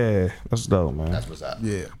 So yeah, that's dope, man. That's what's up.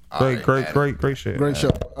 Yeah. Great shit. Great show.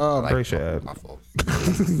 Great shit, Adam. My fault.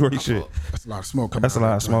 Great shit. That's a lot of smoke coming out. That's a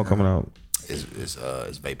lot of smoke coming out.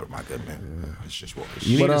 It's vapor, my good man. Yeah. It's just what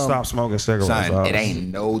you need to stop smoking cigarettes. Son, it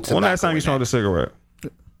ain't no tobacco. When last time you smoked a cigarette?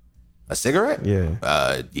 A cigarette?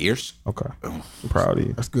 Yeah. Years. Okay. I'm proud of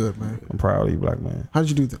you. That's good, man. I'm proud of you, black man. How'd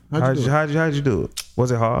you do that? How'd you do it?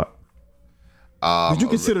 Was it hard? Did you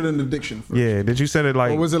consider it an addiction first? Yeah. Did you set it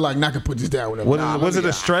like? Or was it like, not gonna put this down? Whatever. Was it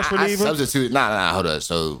a stress reliever? I substitute. Nah, hold up.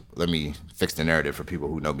 So let me fix the narrative for people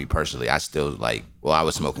who know me personally. I still I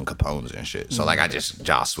was smoking Capones and shit. So like I just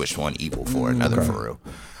switched one evil for another for real.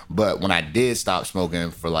 But when I did stop smoking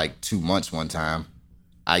for like 2 months one time,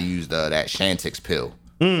 I used that Chantix pill.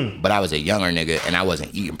 But I was a younger nigga and I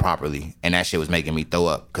wasn't eating properly, and that shit was making me throw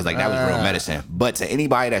up because like that was real medicine. But to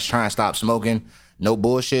anybody that's trying to stop smoking, no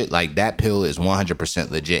bullshit, like that pill is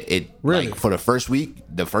 100% legit. It really? Like for the first week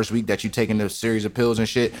that you taking the series of pills and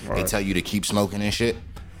shit, they tell you to keep smoking and shit,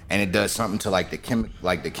 and it does something to like the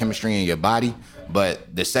chemistry in your body.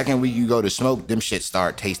 But the second week you go to smoke, them shit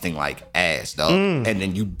start tasting like ass, dog. And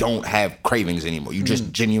then you don't have cravings anymore. You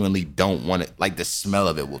just genuinely don't want it. Like the smell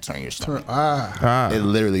of it will turn your stomach. It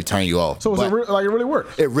literally turn you off. So it really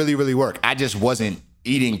worked? It really, really worked. I just wasn't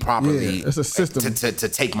eating properly. Yeah, it's a system to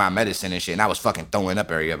take my medicine and shit, and I was fucking throwing up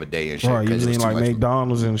every other day and shit. Right, you mean like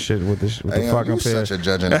McDonald's and shit with the fucking pill. Such a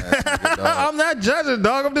judging ass nigga, dog. I'm not judging,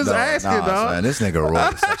 dog. I'm just asking, dog. Son, this nigga Roy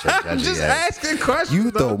is such a judging I'm just ass. asking questions. You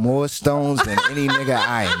throw more stones than any nigga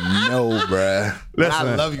I know, bruh. Listen,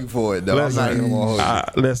 I love you for it, though. Listen, I'm not even gonna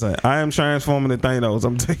hold you. Listen, I am transforming to Thanos.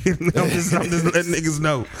 I'm just letting niggas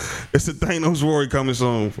know. It's a Thanos Roy coming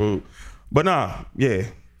soon, fool. But nah, yeah.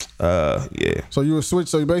 Yeah. So you switch.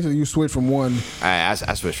 So basically, you switch from one. I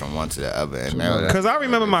switched from one to the other, and because I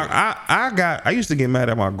remember I used to get mad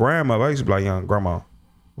at my grandmother. I used to be like, "Young grandma,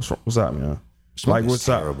 what's up, man? Like, what's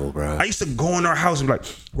terrible, up, bro?" I used to go in her house and be like,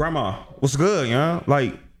 "Grandma, what's good, young?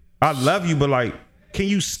 Like, I love you, but like, can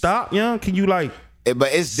you stop, young? Can you like?"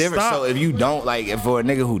 But it's different. Stop. So if you don't if for a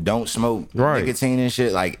nigga who don't smoke nicotine and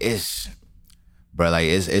shit, like it's. Bro, like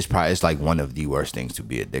it's like one of the worst things to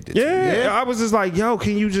be addicted to. Yeah, I was just like, yo,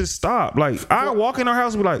 can you just stop? Like, I walk in her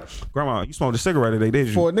house and be like, Grandma, you smoked a cigarette today, did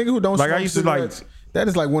you? For a nigga who don't like, smoke I used to cigarettes, that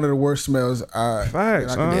is like one of the worst smells I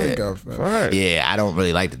can think of. Facts. Yeah, I don't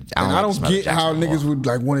really like the. I don't get how niggas would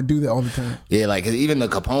like want to do that all the time. Yeah, like cause even the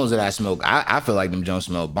Capones that I smoke, I feel like them joints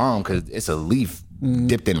smell bomb because it's a leaf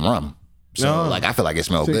dipped in rum. So like I feel like it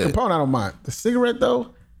smells good. Capone, I don't mind. The cigarette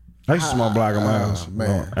though. I used to smoke Black and Milds,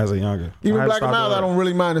 man, as a younger. Even Black and Milds, I don't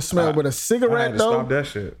really mind the smell, but a cigarette though. Stop that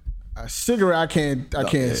shit. A cigarette, I can't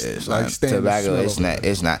it's like stand tobacco. the smell.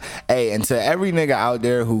 It's not. Hey, and to every nigga out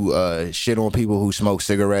there who shit on people who smoke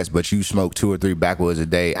cigarettes, but you smoke 2 or 3 backwoods a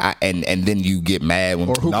day, and then you get mad when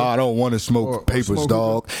I don't want to smoke papers,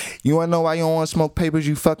 dog. You want to know why you don't want to smoke papers,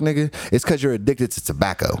 you fuck nigga? It's because you're addicted to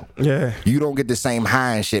tobacco. Yeah. You don't get the same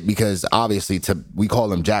high and shit because obviously we call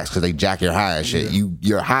them jacks because they jack your high and shit. Yeah.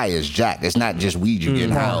 Your high is jacked. It's not just weed you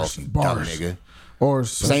getting high off, you dumb nigga. Or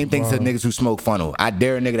same thing to niggas who smoke funnel. I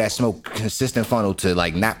dare a nigga that smoke consistent funnle to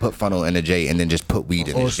like not put funnel in the J and then just put weed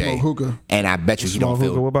in the J. Or smoke hookah. And I bet you he don't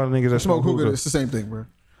feel. What about a nigga that smoke hookah? It's the same thing, bro.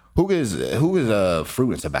 Hookah is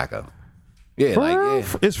fruit and tobacco. Yeah,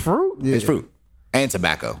 it's fruit. Yeah. It's fruit and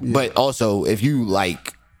tobacco. Yeah. But also, if you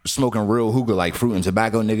like smoking real hookah like fruit and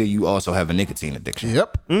tobacco, nigga, you also have a nicotine addiction.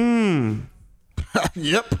 Yep.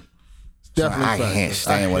 Yep. Definitely. I can't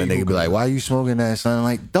stand when a nigga be like, "Why you smoking that, son?"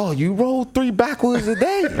 Like, dog, you roll 3 backwoods a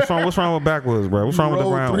day. What's wrong with backwoods, bro? What's wrong with the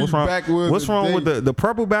brown? What's wrong with the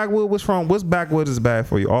purple backwood? What's backwoods is bad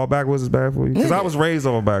for you? All backwoods is bad for you? Because I was raised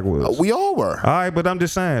over backwoods. We all were. All right, but I'm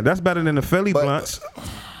just saying that's better than the Philly blunts.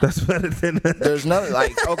 That's better than. There's nothing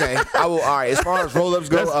like okay. All right. As far as roll ups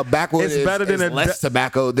go, a backwoods is better than less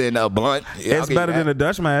tobacco than a blunt. Yeah, it's better than a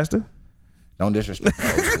Dutch Master. Don't disrespect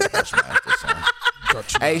the Dutch Master, son.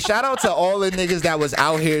 Hey, shout out to all the niggas that was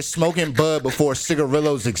out here smoking bud before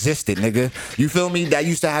cigarillos existed, nigga. You feel me? That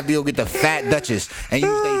used to have to go get the fat Dutchess and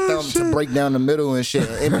use their thumb to break down the middle and shit.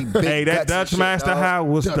 Hey, that Dutch Master House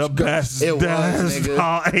was the best. It was,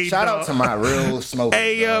 nigga. Shout out to my real smoker.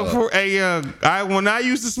 When I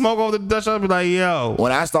used to smoke over the Dutch, I'd be like, yo.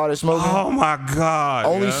 When I started smoking, oh my God.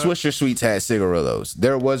 Only Swisher Sweets had cigarillos.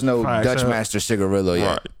 There was no Dutch Master cigarillo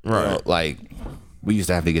yet. Right. You know, like, we used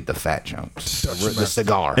to have to get the fat chunks, the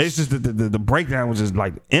cigars. It's just the breakdown was just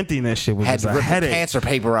like emptying that shit was had just to a rip headache. The cancer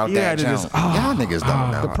paper out that junk. Y'all niggas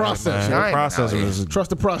don't know. The process. The process was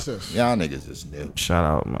trust the process. Y'all niggas is new. Shout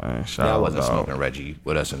out, man. Y'all wasn't smoking Reggie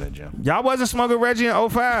with us in the gym. Y'all wasn't smoking Reggie in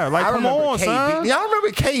 05. Like, come on, KB. son. Y'all remember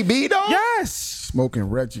KB though? Yes. Smoking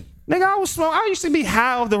Reggie. Nigga, I used to be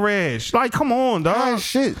high off the Reg. Like, come on, dog. Ah,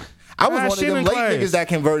 shit. I was one of them late niggas that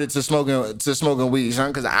converted to smoking weed,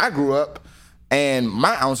 son, because I grew up and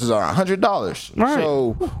my ounces are $100. Right.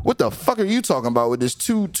 So what the fuck are you talking about with this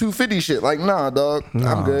 $250 shit? Like, nah, dog.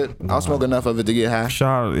 I'm good. I'll smoke enough of it to get high.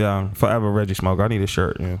 Shout out, forever Reggie smoke. I need a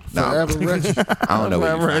shirt. Yeah. Forever Reggie. I don't know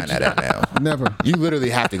where you find that at now. Never. You literally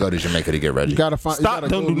have to go to Jamaica to get Reggie. You gotta find. Stop!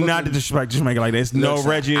 Don't do not disrespect Jamaica like this. No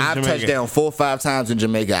Reggie in I've Jamaica. touched down 4 or 5 times in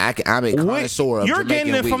Jamaica. I'm a connoisseur of You're Jamaican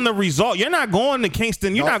getting it weed. from the result. You're not going to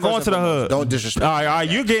Kingston. You're not going to the hood. Don't disrespect. All right.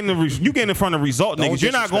 You're getting it from the result, niggas.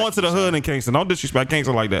 You're not going to the hood in Kingston. Don't disrespect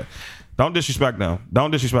Kingston like that. Don't disrespect them.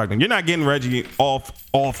 You're not getting Reggie off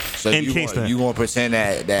so in Kingston. You gonna pretend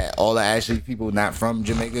that all the actually people not from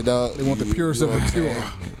Jamaica, dog? They want the purest of the pure.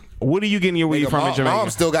 What are you getting your weed from in Jamaica?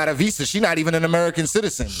 Mom still got a visa. She not even an American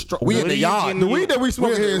citizen. We in the yard. The weed that we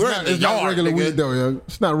smoke here is not regular weed, though, yo.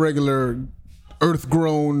 It's not regular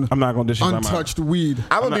earth-grown, I'm not gonna disrespect untouched weed.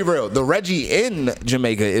 I'm gonna be real. The Reggie in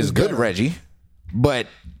Jamaica is good Reggie, but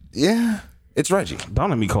yeah. It's Reggie. Don't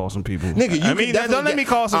let me call some people. Nigga, don't let me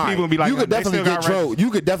call some people and be like, you could definitely get dro.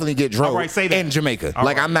 You could definitely get dro in Jamaica. All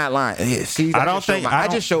like right. I'm not lying. Yeah, see, I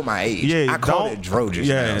just showed my age. Yeah, I called it dro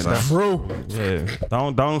just now. Bro. Yeah,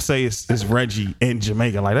 don't say it's Reggie in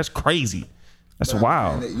Jamaica. Like, that's crazy. That's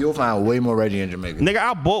wild. You'll find way more Reggie in Jamaica. Nigga,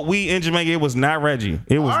 I bought weed in Jamaica. It was not Reggie.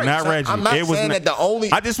 It was not Reggie. I'm not saying that the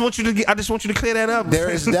only. I just want you to clear that up. There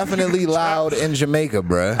is definitely loud in Jamaica,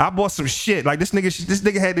 bruh. I bought some shit. Like, this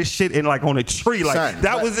nigga had this shit in, like, on a tree. Like, Son,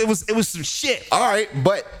 it was some shit. All right,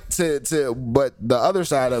 but but the other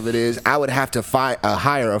side of it is I would have to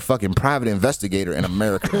hire a fucking private investigator in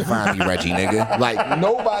America to find me Reggie, nigga. Like,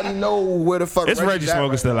 nobody know where the fuck. It's Reggie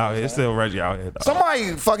smoking still out here. It's still Reggie out here, dog.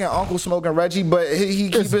 Somebody fucking uncle smoking Reggie, but he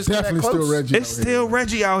keeps his definitely close. still Reggie. It's still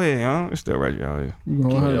Reggie out here, huh? It's still Reggie out here.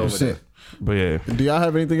 100%. But yeah. Do y'all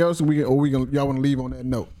have anything else? Y'all want to leave on that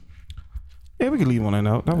note? Yeah, we can leave on that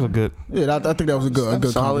note. That was a good. Yeah, I think that was a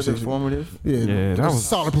good solid, conversation. informative. Yeah, that was a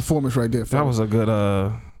solid performance right there. That was a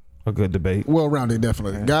good debate. Well rounded,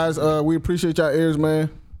 definitely. Yeah. Guys, we appreciate y'all ears, man.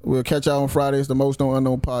 We'll catch y'all on Fridays, the Most Known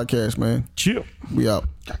Unknown podcast, man. Chill. We out.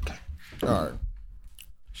 All right.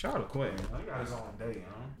 Shout out to Quentin. He got his own day,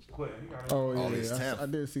 huh? Quentin. Oh yeah, I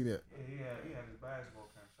did see that. Yeah, he had his basketball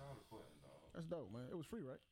camp. Shout out to Quentin, dog. That's dope, man. It was free, right?